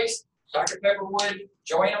their price, Dr. Pepper would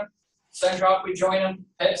join them. Sundrop would join them.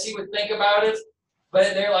 Pepsi would think about it.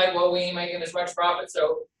 But they're like, well, we ain't making as much profit,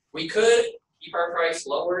 so we could keep our price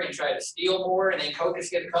lower and try to steal more, and then Coke is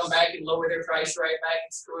going to come back and lower their price right back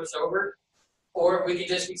and screw us over. Or we could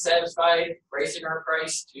just be satisfied raising our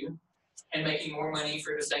price too and making more money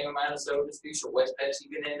for the same amount of sodas too. So what's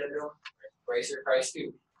Pepsi going to end up doing? Raise their price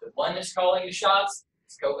too. The one that's calling the shots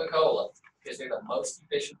is Coca-Cola because they're the most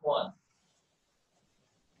efficient one.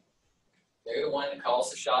 They're the one that calls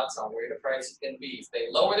the shots on where the price is going to be. If they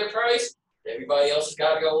lower their price, everybody else has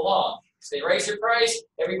got to go along. If they raise their price,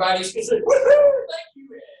 everybody's going to say, woohoo, thank you,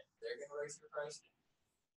 Ed. honest.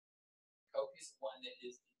 Coke is the one that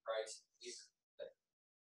is the price leader.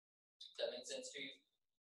 Does that make sense to you?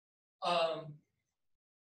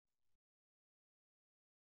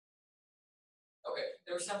 Okay,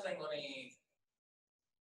 there was something, let me.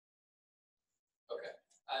 Okay,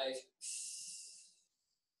 I skipped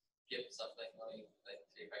something. Let me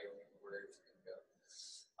see if I can remember where it's going to go.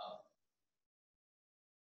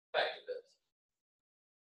 Back to this.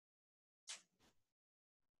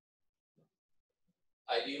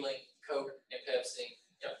 Ideally, Coke and Pepsi.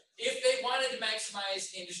 If they wanted to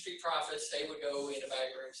maximize industry profits, they would go in a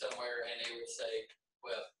back room somewhere and they would say,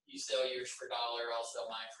 well, you sell yours for $1, I'll sell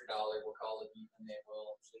mine for $1, we'll call it even, and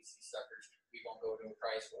we'll fleece these suckers, we won't go to a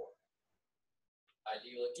price war.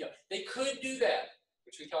 Ideally, they could do that,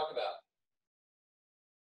 which we talked about.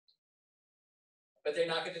 But they're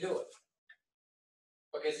not going to do it.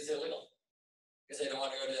 Because it's illegal. Because they don't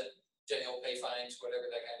want to go to jail, pay fines, whatever,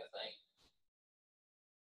 that kind of thing.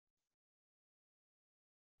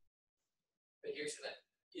 But here's the thing.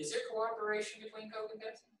 Is there cooperation between Coke and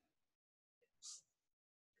Pepsi? It's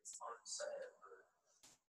hard to say.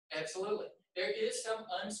 Absolutely. There is some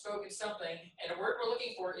unspoken something, and the word we're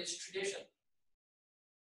looking for is tradition.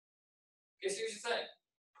 Because here's the thing.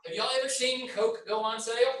 Have y'all ever seen Coke go on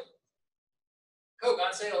sale? Coke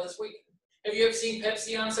on sale this week. Have you ever seen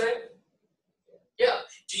Pepsi on sale? Yeah.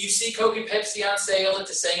 Do you see Coke and Pepsi on sale at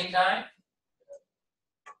the same time?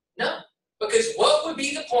 No. Because what would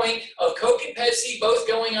be the point of Coke and Pepsi both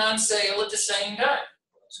going on sale at the same time?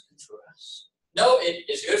 It's good for us. No, it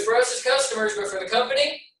is good for us as customers, but for the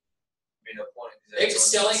company, No point. they're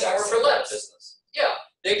just selling more for less. Business. Yeah,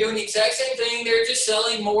 they're doing the exact same thing. They're just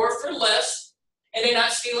selling more for less, and they're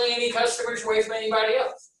not stealing any customers away from anybody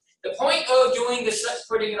else. The point of doing this,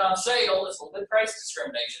 putting it on sale, is a little bit price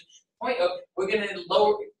discrimination. The point of we're going to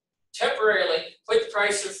lower temporarily put the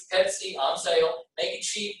price of Pepsi on sale, make it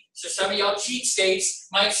cheap. So some of y'all cheapskates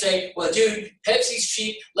might say, well, dude, Pepsi's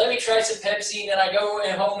cheap. Let me try some Pepsi. And then I go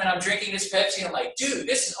home and I'm drinking this Pepsi. And I'm like, dude,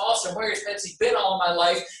 this is awesome. Where has Pepsi been all my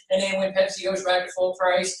life? And then when Pepsi goes back to full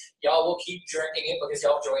price, y'all will keep drinking it because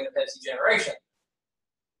y'all join the Pepsi generation.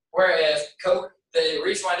 Whereas Coke, the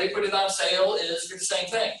reason why they put it on sale is for the same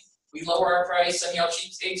thing. We lower our price. Some of y'all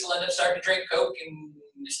cheapskates will end up starting to drink Coke and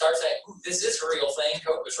start saying, ooh, this is a real thing.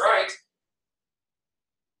 Coke was right.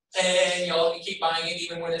 And y'all can keep buying it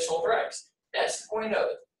even when it's full price. That's the point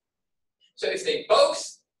of it. So if they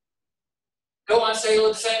both go on sale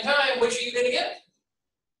at the same time, which are you going to get?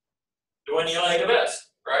 The one you like the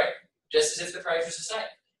best, right? Just as if the price was the same.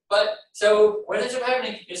 But so what ends up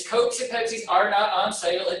happening is Cokes and Pepsis are not on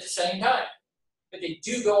sale at the same time. But they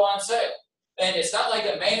do go on sale. And it's not like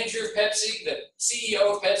the manager of Pepsi, the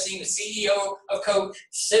CEO of Pepsi, and the CEO of Coke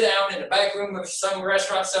sit down in the back room of some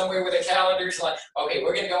restaurant somewhere with their calendars like, okay,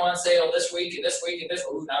 we're going to go on sale this week and this week and this.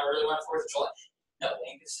 Ooh, now I really want 4th of July. No,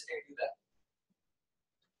 they ain't going to sit there and do that.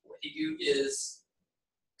 What they do is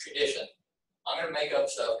tradition. I'm going to make up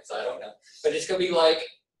stuff because I don't know. But it's going to be like,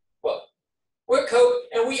 well, we're Coke,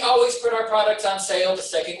 and we always put our products on sale the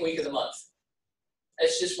 2nd week of the month.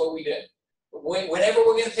 That's just what we do. Whenever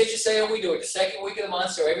we're going to pitch a sale, we do it the 2nd week of the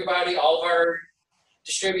month, so everybody, all of our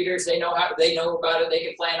distributors, they know about it. They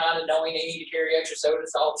can plan on it, knowing they need to carry extra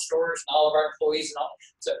sodas to all the stores and all of our employees and all.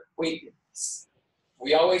 So we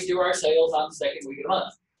always do our sales on the 2nd week of the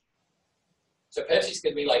month. So Pepsi's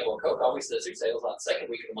going to be like, well, Coke always does their sales on the 2nd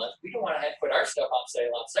week of the month. We don't want to have to put our stuff on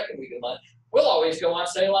sale on the 2nd week of the month. We'll always go on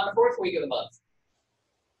sale on the 4th week of the month.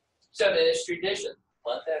 So then it's tradition.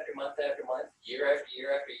 Month after month after month, year after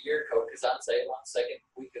year after year, Coke is on sale on the 2nd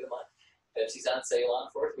week of the month. Pepsi's on sale on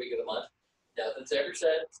the 4th week of the month. Nothing's ever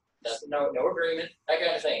said. Nothing, no agreement, that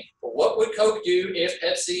kind of thing. But what would Coke do if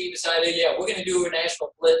Pepsi decided, yeah, we're going to do a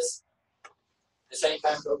national blitz the same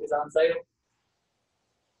time Coke is on sale?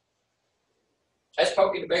 That's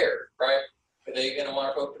poking the bear, right? Are they going to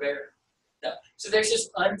want to poke the bear? No. So there's just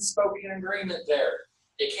unspoken agreement there.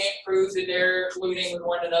 They can't prove that they're colluding with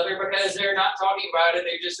one another because they're not talking about it.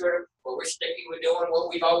 They're just sort of, well, we're sticking with doing what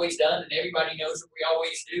we've always done, and everybody knows what we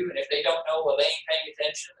always do. And if they don't know, well, they ain't paying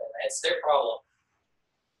attention, and that's their problem.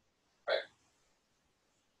 Right.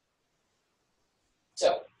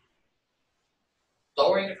 So,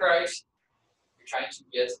 lowering the price, you're trying to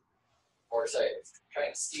get more sales. You're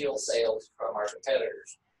trying to steal sales from our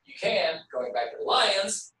competitors. You can, going back to the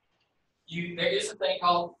Lions, there is a thing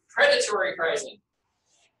called predatory pricing.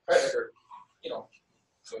 Predator,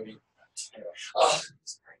 movie.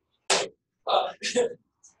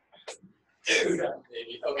 Dude,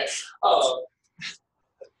 maybe. Okay.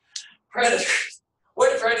 Predators.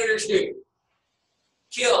 What do predators do?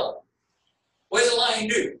 Kill. What does a lion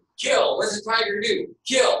do? Kill. What does a tiger do?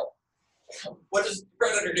 Kill. What does the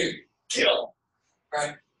predator do? Kill,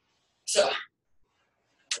 right? So,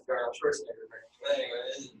 Arnold Schwarzenegger.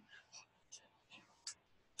 Anyway,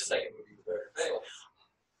 the second movie was better. Anyway.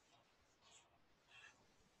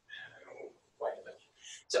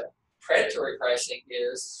 So, predatory pricing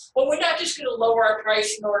is, well, we're not just going to lower our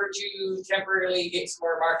price in order to temporarily get some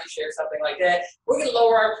more market share, something like that. We're going to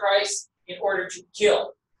lower our price in order to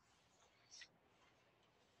kill.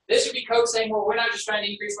 This would be Coke saying, well, we're not just trying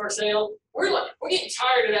to increase our sales. We're getting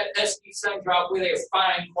tired of that pesky sun drop with a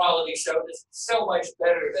fine quality soda that's so much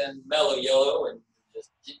better than mellow yellow, and just,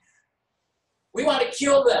 we want to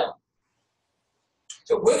kill them.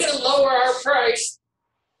 So we're going to lower our price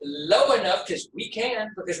low enough, because we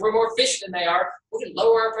can, because we're more efficient than they are. We can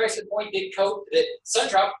lower our price to the point that Coke, that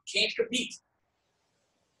Sundrop can't compete.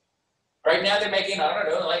 Right now they're making, I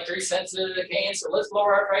don't know, like 3 cents a can, so let's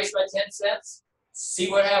lower our price by 10 cents. See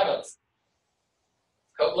what happens.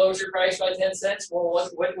 Coke lowers your price by 10 cents. Well,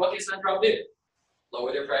 what can Sundrop do?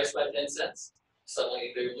 Lower their price by 10 cents.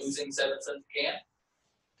 Suddenly they're losing 7 cents a can.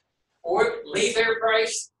 Or leave their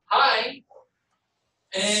price high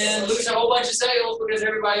and lose a whole bunch of sales because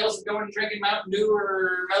everybody else is going and drinking Mountain Dew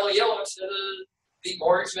or Mellow Yellow instead of the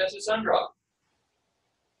more expensive Sundrop.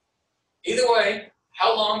 Either way,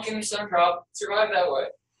 how long can Sundrop survive that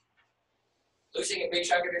way? Losing a big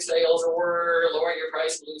chunk of your sales or lowering your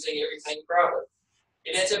price and losing everything profit.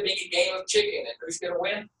 It ends up being a game of chicken, and who's going to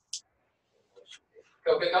win?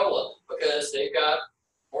 Coca-Cola, because they've got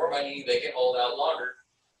more money, they can hold out longer.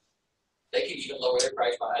 They can even lower their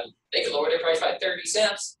price by, they can lower their price by 30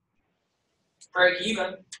 cents, break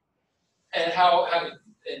even, and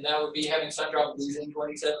and that would be having Sundrop losing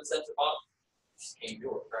 27 cents a pop. Just can't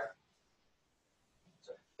do it, right?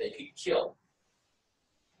 So they could kill.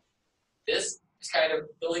 This is kind of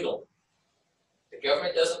illegal. The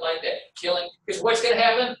government doesn't like that. Killing, because what's going to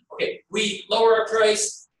happen? Okay, we lower our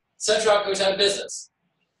price, Sundrop goes out of business.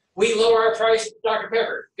 We lower our price, Dr.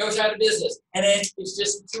 Pepper goes out of business. And then it's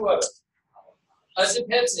just the two of us and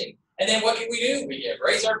Pepsi. And then what can we do? We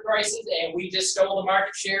raise our prices, and we just stole the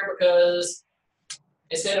market share because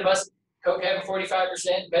instead of us, Coke having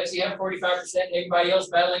 45%, Pepsi having 45%, and everybody else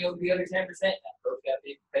battling over the other 10%, now Coke got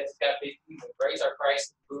 50, Pepsi got 50, we raise our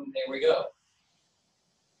price, boom, there we go.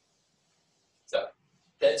 So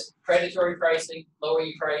that's predatory pricing, lower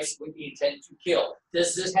your price with the intent to kill.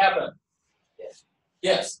 Does this happen? Yes.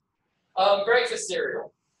 Yes. Breakfast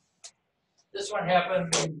cereal. This one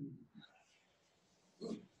happened,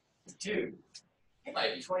 dude, it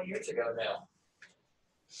might be 20 years ago now.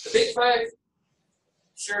 The big 5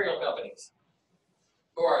 cereal companies.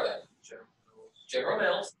 Who are they? General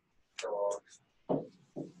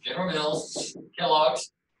Mills,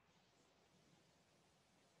 Kellogg's,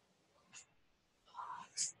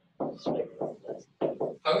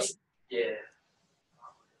 Post, Yeah.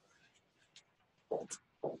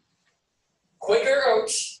 Quaker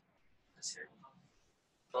Oats,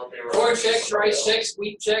 Thought they were corn checks, rice checks,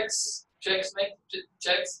 wheat checks,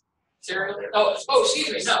 cereal. Oh, excuse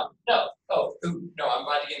me, no. Oh, no, I'm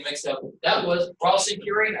about to get mixed up. That was Ross and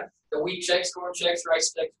Purina. The wheat checks, corn checks,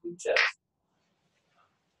 rice checks, wheat checks.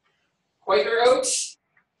 Quaker Oats.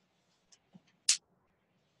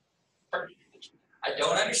 I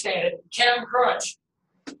don't understand it. Chem Crunch,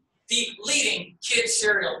 the leading kids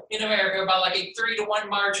cereal in America by like a 3-to-1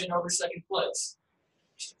 margin over second place.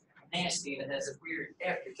 Nasty, and it has a weird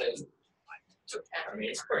aftertaste. I mean,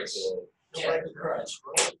 it's pretty good. Captain Crunch.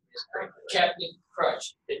 Captain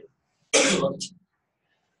Crunch.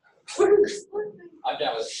 I'm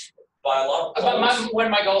down with it. by a lot of One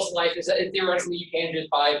of my goals in life is that theoretically you can just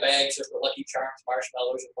buy bags of the Lucky Charms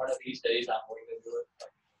marshmallows, and one of these days I'm going to do it.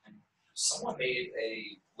 Someone made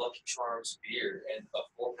a Lucky Charms beer, and a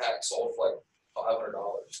 4-pack sold for like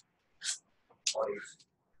 $500.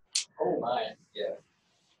 Oh my. Yeah.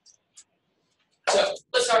 So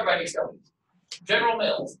let's talk about these companies. General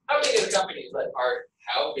Mills. How big of a company is that?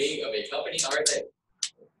 How big of a company are they?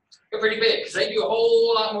 They're pretty big because they do a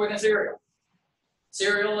whole lot more than cereal.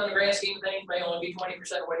 Cereal, in the grand scheme of things, may only be 20%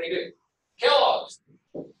 of what they do. Kellogg's.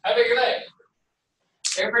 How big are they?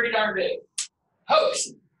 They're pretty darn big.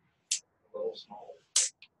 Post. A little smaller.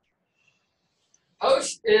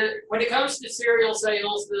 Post, when it comes to cereal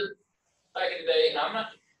sales, back in the day, and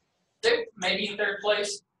they may be in third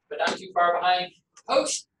place, but not too far behind.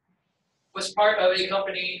 Post was part of a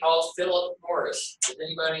company called Philip Morris. Does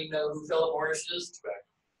anybody know who Philip Morris is?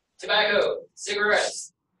 Tobacco,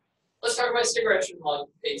 cigarettes. Let's talk about cigarettes for like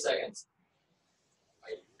 8 seconds. A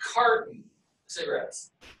carton of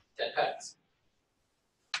cigarettes, 10 packs.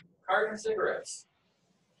 Carton of cigarettes.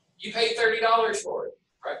 You pay $30 for it,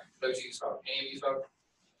 right? Those of you smoke. Any of you smoke?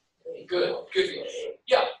 Good for you.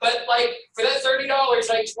 Yeah, but like for that $30,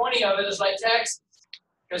 like 20 of it is like tax,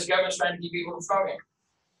 because the government's trying to keep people from smoking.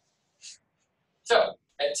 So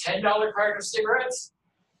at $10 carton of cigarettes,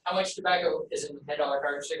 how much tobacco is in the $10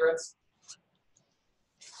 carton of cigarettes?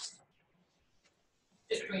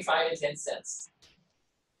 It's between 5 and 10 cents.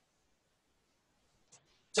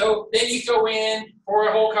 So then you throw in for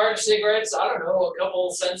a whole carton of cigarettes, I don't know, a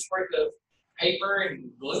couple cents worth of paper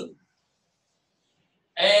and glue.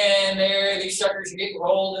 And there, these suckers are getting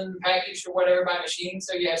rolled and packaged or whatever by machines,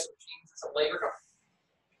 so you have some machines and some labor cost.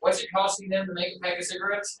 What's it costing them to make a pack of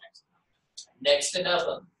cigarettes? Next to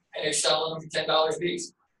nothing. And they're selling them for $10 a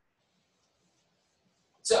piece.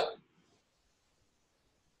 So,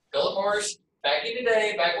 Philip Morris, back in the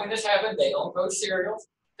day, back when this happened, they owned Post cereals.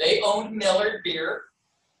 They owned Miller beer.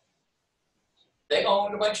 They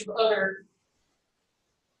owned a bunch of other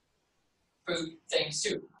food things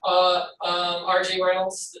too. R.J.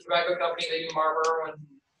 Reynolds, the tobacco company, they do Marlboro and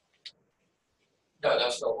no,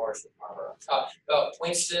 that's Philip Morris with Marlboro.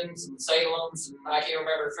 Winston's and Salem's and I can't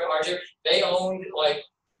remember if R.J. They owned like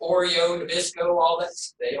Oreo, Nabisco, all that.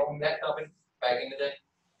 They owned that company back in the day.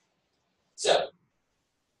 So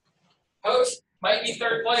Post might be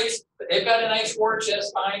third place, but they've got a nice war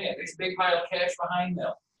chest behind them. There's a big pile of cash behind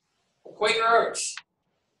them. Quaker Oats.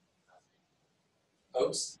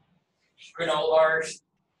 Oats. Granola bars.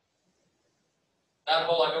 Not a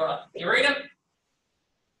whole lot going on. Purina.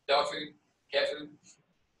 Dog food. Cat food.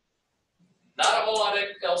 Not a whole lot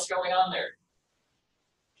else going on there.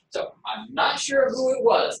 So I'm not sure who it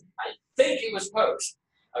was. I think it was Post.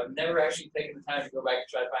 I've never actually taken the time to go back and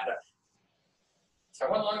try to find out. So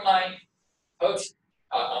I went along the line. Post,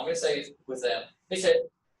 I'm going to say it was them. They said,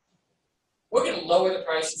 we're going to lower the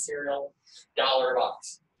price of cereal $1 a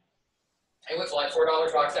box. It went from like $4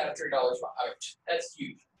 a box down to $3 a box. That's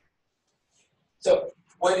huge. So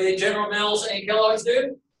what did General Mills and Kellogg's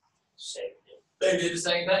do? Same thing. They did the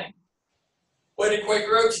same thing. What did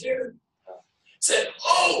Quaker Oats do? Said,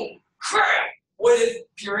 oh, crap. What did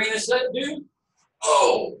Purina do?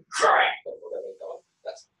 Oh, crap.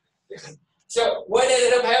 So what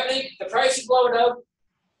ended up happening? The price is low enough.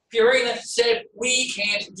 Purina said, we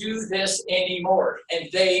can't do this anymore. And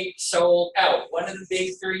they sold out. One of the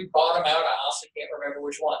big three bought them out. I honestly can't remember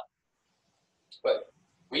which one. But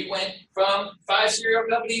we went from 5 cereal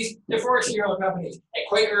companies to 4 cereal companies. And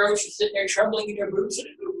Quaker Oats is sitting there trembling in their boots.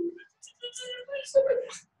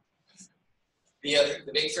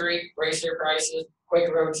 The big three raised their prices.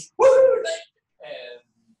 Quaker Oats, woo! And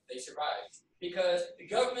they survived. Because the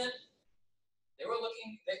government, they were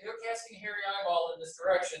casting a hairy eyeball in this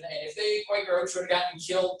direction, and if Quaker Oats would have gotten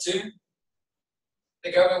killed too,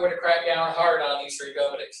 the government would have cracked down hard on these 3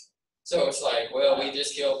 companies. So it's like, well, we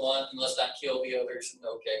just killed one, and let's not kill the others, and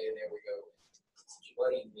okay, and there we go. What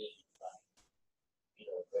do you mean by,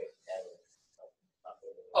 break that?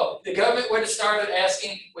 Oh, the government would have started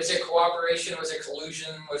asking, was there cooperation, was there collusion,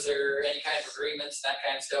 was there any kind of agreements, that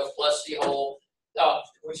kind of stuff, plus the whole,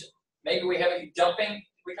 which maybe we have a dumping.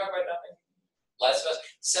 Did we talk about dumping? Last of us,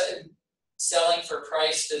 selling for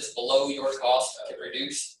price that's below your cost to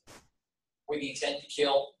produce with the intent to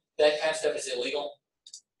kill. That kind of stuff is illegal.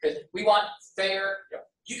 Because we want fair,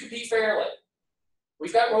 you compete fairly.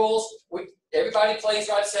 We've got rules. Everybody plays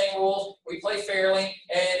by the same rules. We play fairly,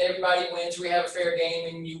 and everybody wins. We have a fair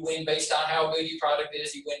game, and you win based on how good your product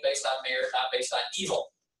is. You win based on merit, not based on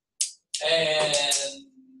evil. And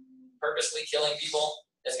purposely killing people,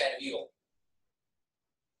 that's kind of evil.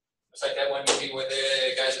 It's like that one movie where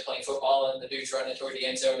the guys are playing football and the dude's running toward the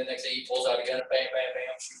end zone, and the next day he pulls out a gun and bam, bam,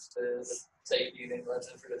 bam, shoots the safety, and then runs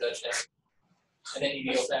in for the touchdown. And then he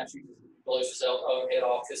kneels down, blows his own head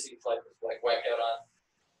off because he was like whacked out on.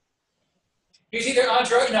 He was either on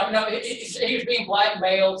drugs, he was being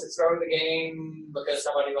blackmailed to throw the game because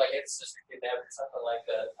somebody like his sister kidnapped or something like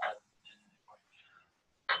that.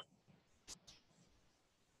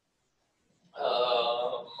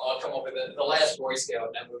 I'll come up with the last Boy Scout,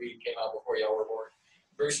 and that movie came out before y'all were born.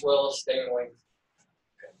 Bruce Willis, Damon Wayans.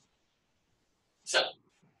 Okay. So,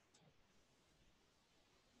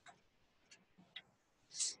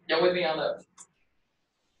 y'all with me on those?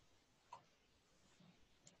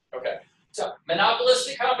 Okay. So,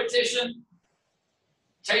 monopolistic competition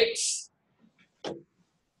takes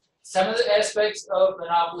some of the aspects of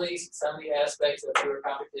monopolies, some of the aspects of pure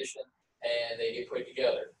competition, and they get put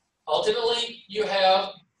together. Ultimately, you have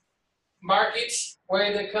markets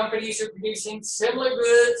where the companies are producing similar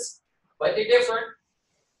goods, but they're different,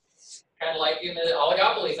 kind of like in the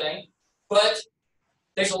oligopoly thing, but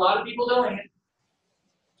there's a lot of people doing it,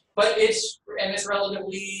 but it's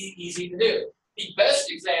relatively easy to do. The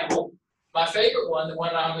best example My favorite one, the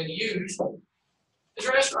one I'm going to use, is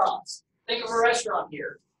restaurants. Think of a restaurant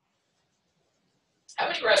here. How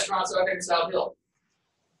many restaurants are there in South Hill?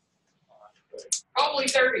 Probably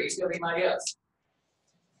 30 is going to be my guess.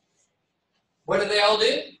 What do they all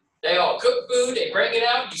do? They all cook food, they bring it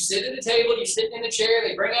out, you sit at the table, you sit in the chair,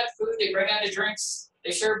 they bring out the food, they bring out the drinks,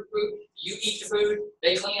 they serve food, you eat the food,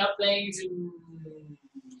 they clean up things and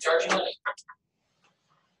charge you money.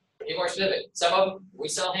 Be more specific. Some of them, we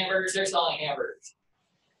sell hamburgers, they're selling hamburgers.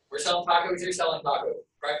 We're selling tacos, they're selling tacos,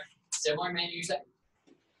 right? Similar menus.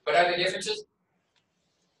 What are the differences?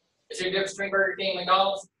 Is there a difference between Burger King and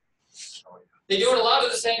McDonald's? They're doing a lot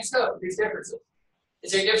of the same stuff. There's differences.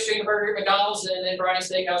 Is there a difference between a burger at McDonald's and then Brian's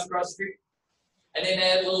Steakhouse across the street? And then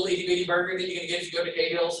that little itty bitty burger that you're going to get if you go to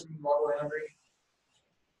Cahill's and more way hungry?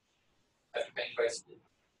 After paying prices.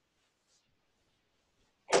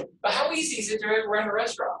 But how easy is it to run a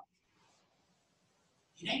restaurant?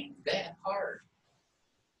 It ain't that hard.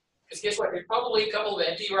 Because guess what? There's probably a couple of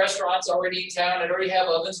empty restaurants already in town that already have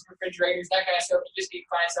ovens, refrigerators, that kind of stuff. You just need to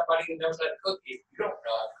find somebody who knows how to cook. If you don't know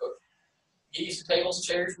how to cook, get you some tables and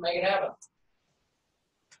chairs and make it happen.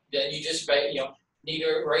 Then you just pay, need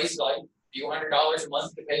to raise like a few $100s a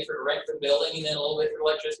month to pay for the rent for the building, and then a little bit for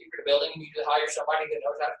electricity for the building, and you just hire somebody that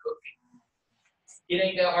knows how to cook. It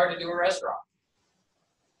ain't that hard to do a restaurant.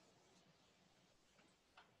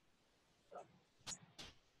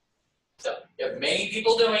 So you have many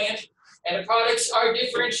people doing it, and the products are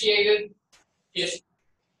differentiated. Yes.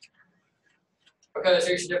 Because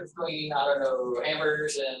there's a difference between, I don't know,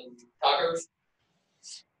 hamburgers and tacos.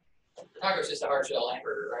 The taco's just a hard shell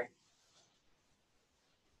hamburger, right?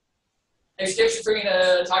 There's a difference between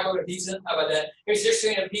a taco and a pizza. How about that? There's a difference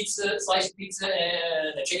between a pizza, sliced pizza,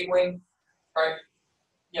 and a chicken wing, right?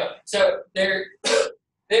 Yeah. So there's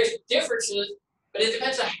differences, but it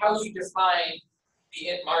depends on how you define the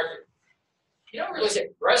end market. You don't really say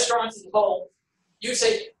restaurants as a whole. You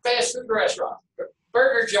say fast food restaurants,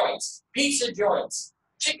 burger joints, pizza joints,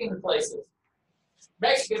 chicken places,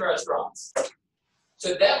 Mexican restaurants.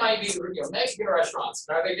 So that might be Mexican restaurants.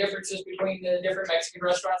 Are there differences between the different Mexican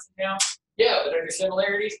restaurants in town? Yeah, but are there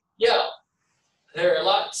similarities? Yeah. They're a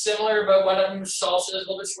lot similar, but one of them salsa is a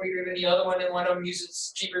little bit sweeter than the other one, and one of them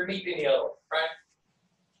uses cheaper meat than the other one, right?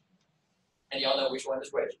 And y'all know which one is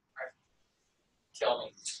which, right? Tell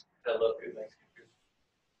me. I love good Mexican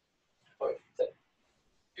food. Okay.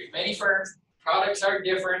 There's many firms. Products are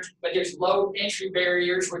different, but there's low entry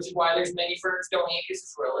barriers, which is why there's many firms doing it, because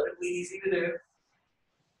it's relatively easy to do.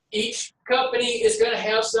 Each company is going to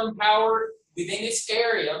have some power within its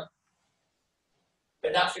area,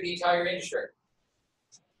 but not for the entire industry.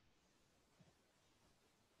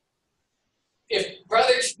 If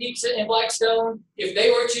Brothers Pizza in Blackstone, if they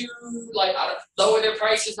were to lower their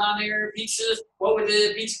prices on their pizzas, what would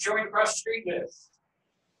the pizza joint across the street do?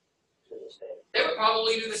 They would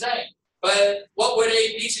probably do the same. But what would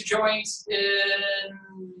a pizza joint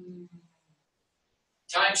in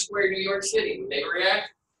Times Square, New York City, would they react?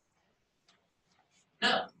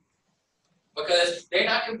 No. Because they're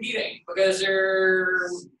not competing, because they're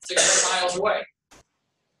 600 miles away,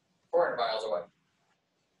 400 miles away.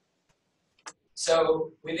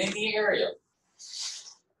 So within the area,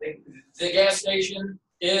 the gas station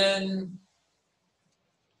in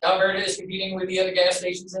Alberta is competing with the other gas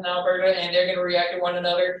stations in Alberta, and they're going to react to one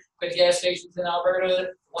another. But the gas stations in Alberta,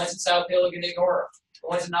 the ones in South Hill are going to ignore them. The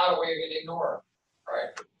ones in Ottawa are going to ignore them,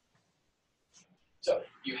 right? So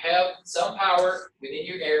you have some power within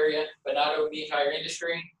your area, but not over the entire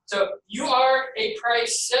industry. So you are a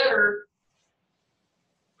price setter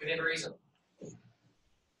within reason.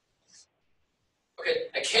 Okay,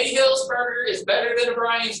 a Cahill's burger is better than a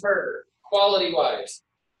Brian's burger, quality-wise.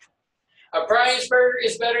 A Brian's burger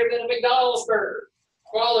is better than a McDonald's burger,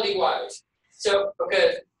 quality-wise. So,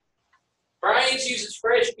 okay, Brian's uses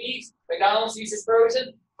fresh beef, McDonald's uses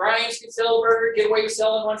frozen. Brian's can sell a burger, get away with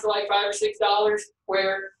selling one for like $5 or $6,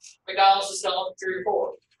 where McDonald's is selling for $3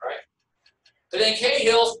 or $4, right? But then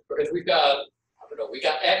Cahill's, because we've got, we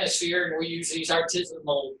got atmosphere, and we use these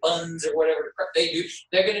artisanal buns or whatever they do.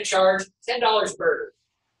 They're going to charge $10 a burger,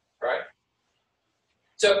 right?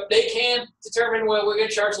 So they can determine, well, we're going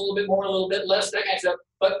to charge a little bit more, a little bit less, that kind of stuff.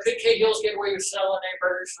 But could Cahill's get away with selling their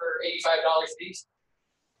burgers for $85 a piece?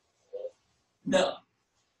 No.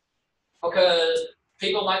 Because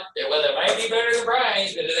people might, well, it might be better than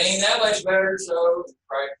Brian's, but it ain't that much better, so,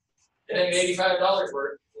 right? It ain't $85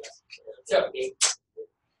 worth.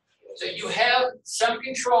 So you have some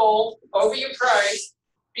control over your price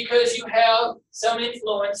because you have some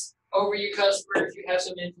influence over your customers, you have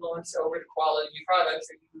some influence over the quality of your products,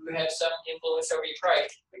 and you have some influence over your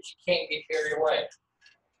price, but you can't get carried away.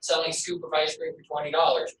 selling a scoop of ice cream for $20,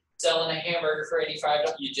 selling a hamburger for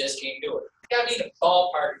 $85. You just can't do it. You gotta be in the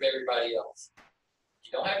ballpark of everybody else.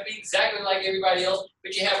 You don't have to be exactly like everybody else,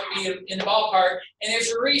 but you have to be in the ballpark. And there's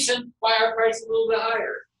a reason why our price is a little bit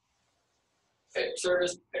higher. Better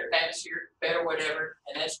service, better atmosphere, better whatever.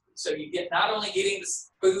 And that's so you get not only getting the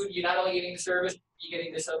food, you're not only getting the service, you're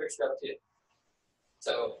getting this other stuff too.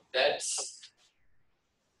 So that's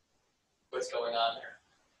what's going on there.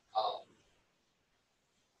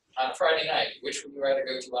 On Friday night, which would you rather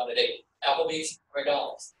go to on a date? Applebee's or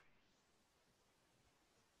McDonald's?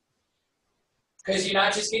 Because you're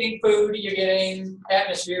not just getting food, you're getting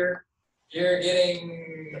atmosphere, you're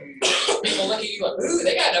getting people look at you like, ooh,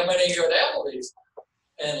 they got no money to go to Applebee's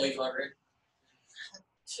and leave hungry.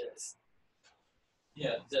 Just,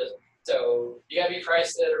 yeah, so you gotta be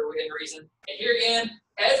priced that are within reason. And here again,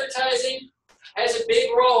 advertising has a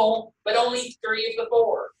big role, but only 3 of the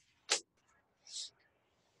 4.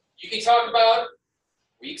 You can talk about,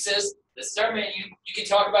 week says, this is our menu. You can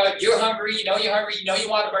talk about you're hungry, you know you're hungry, you know you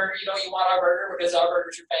want a burger, you know you want our burger because our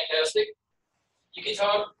burgers are fantastic. You can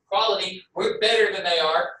talk quality, we're better than they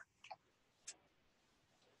are.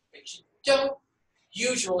 But you don't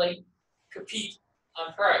usually compete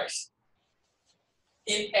on price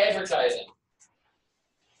in advertising.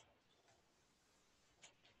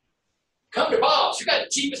 Come to Bob's, you got the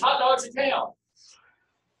cheapest hot dogs in town.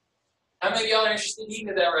 How many of y'all are interested in eating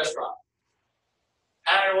at that restaurant?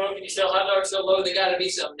 I don't know, when you sell hot dogs so low, they gotta be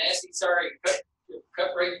some nasty, sorry, cut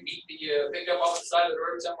rate meat that you picked up off the side of the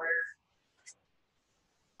road somewhere.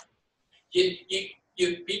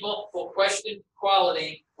 People will question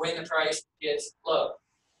quality when the price gets low.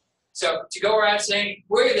 So to go around saying,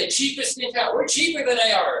 we're the cheapest in town, we're cheaper than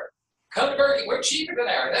they are. Come to Berkeley, we're cheaper than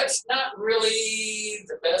they are. That's not really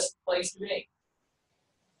the best place to be.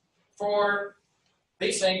 For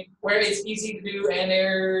these things, where it's easy to do and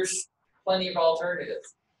there's plenty of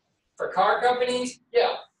alternatives. For car companies,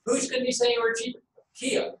 yeah, who's going to be saying we're cheaper?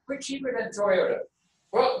 Kia, we're cheaper than Toyota.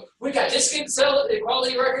 Well, we got this can sell the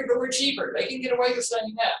quality record, but we're cheaper. They can get away with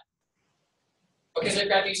saying that because they've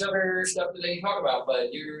got these other stuff that they can talk about. But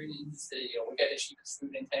we got the cheapest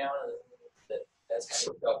food in town. That's kind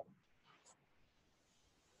of stuff.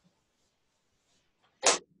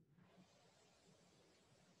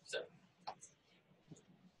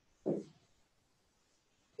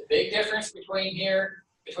 The big difference between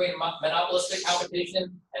monopolistic competition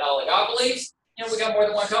and oligopolies, we got more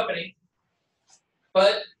than one company,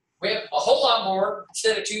 but we have a whole lot more.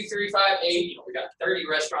 Instead of 2, 3, 5, 8, we got 30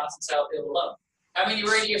 restaurants in Southfield alone. How many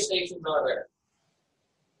radio stations are there?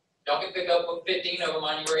 Y'all can pick up 15 of them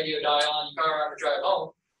on your radio dial on your car on the drive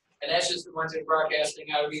home, and that's just the ones that are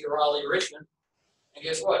broadcasting out of either Raleigh or Richmond. And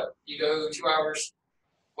guess what? You go 2 hours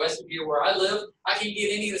west of here where I live, I can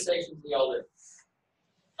get any of the stations we all live.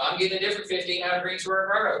 I'm getting a different 15 out of Greensboro and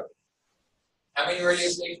Roanoke. How many radio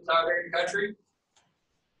stations are there in the country?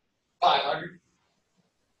 500,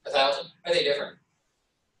 1,000. Are they different?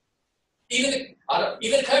 Even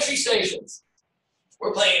the country stations.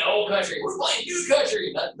 We're playing old country. We're playing new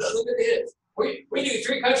country. Nothing but hits. We do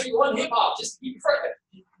 3 country, 1 hip hop. Just keep it fresh.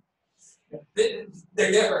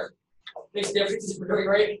 They're different. There's differences between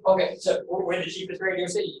radio. Okay, so we're the cheapest radio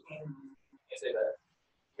station. You can say that.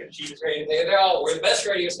 We're the cheapest radio. We're the best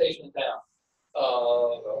radio station in town.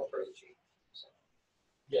 Well, pretty cheap. So.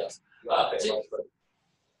 Yes.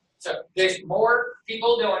 So there's more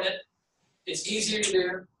people doing it. It's easier to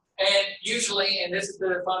do, and usually, and this is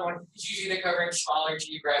the fun one, it's usually they're covering smaller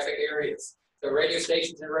geographic areas. The radio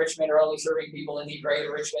stations in Richmond are only serving people in the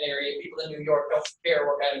greater Richmond area. People in New York don't care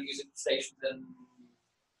what kind of music stations in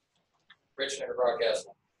Richmond are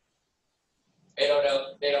broadcasting. They don't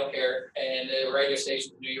know. They don't care. And the radio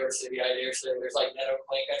stations in New York City, I dare say, there's like Nano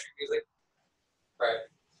playing country music, right?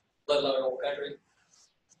 Let alone old country.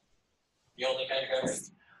 The only kind of country.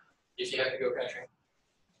 If you have to go country,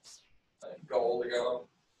 go old or go home.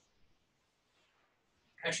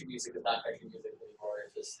 Country music is not country music anymore.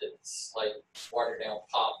 It's like watered down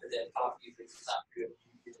pop, but then pop music is not good.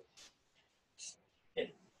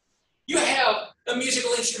 You have a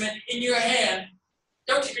musical instrument in your hand.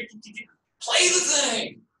 Don't you play the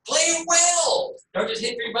thing? Play it well. Don't just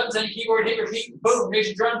hit 3 buttons on your keyboard, hit repeat, boom, there's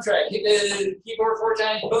your drum track. Hit the keyboard 4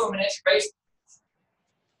 times, boom, and that's your bass.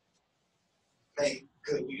 Make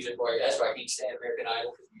good music for you. That's why I can't stand American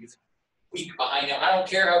Idol, because music weak behind them. I don't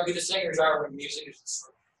care how good the singers are when music is just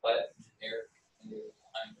flat there.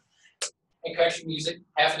 And country music,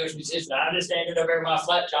 half of those musicians, I'm just standing over in my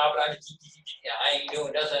flat top, and I ain't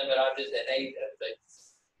doing nothing, but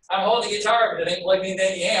I'm holding the guitar, but it ain't plugged into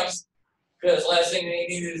any amps. Because last thing they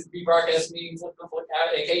need is to be broadcast meetings with people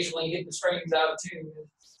occasionally hitting the strings out of tune.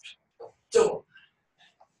 So,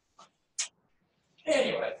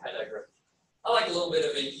 anyway, I digress. I like a little bit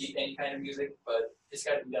of any kind of music, but it's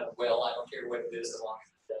got to be done well. I don't care what it is as long as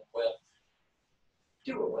it's done well.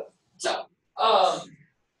 Do it well. So, I'll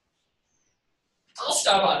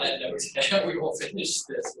stop on that note. We will finish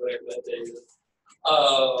this, whatever that day is.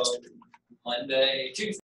 Monday, Tuesday.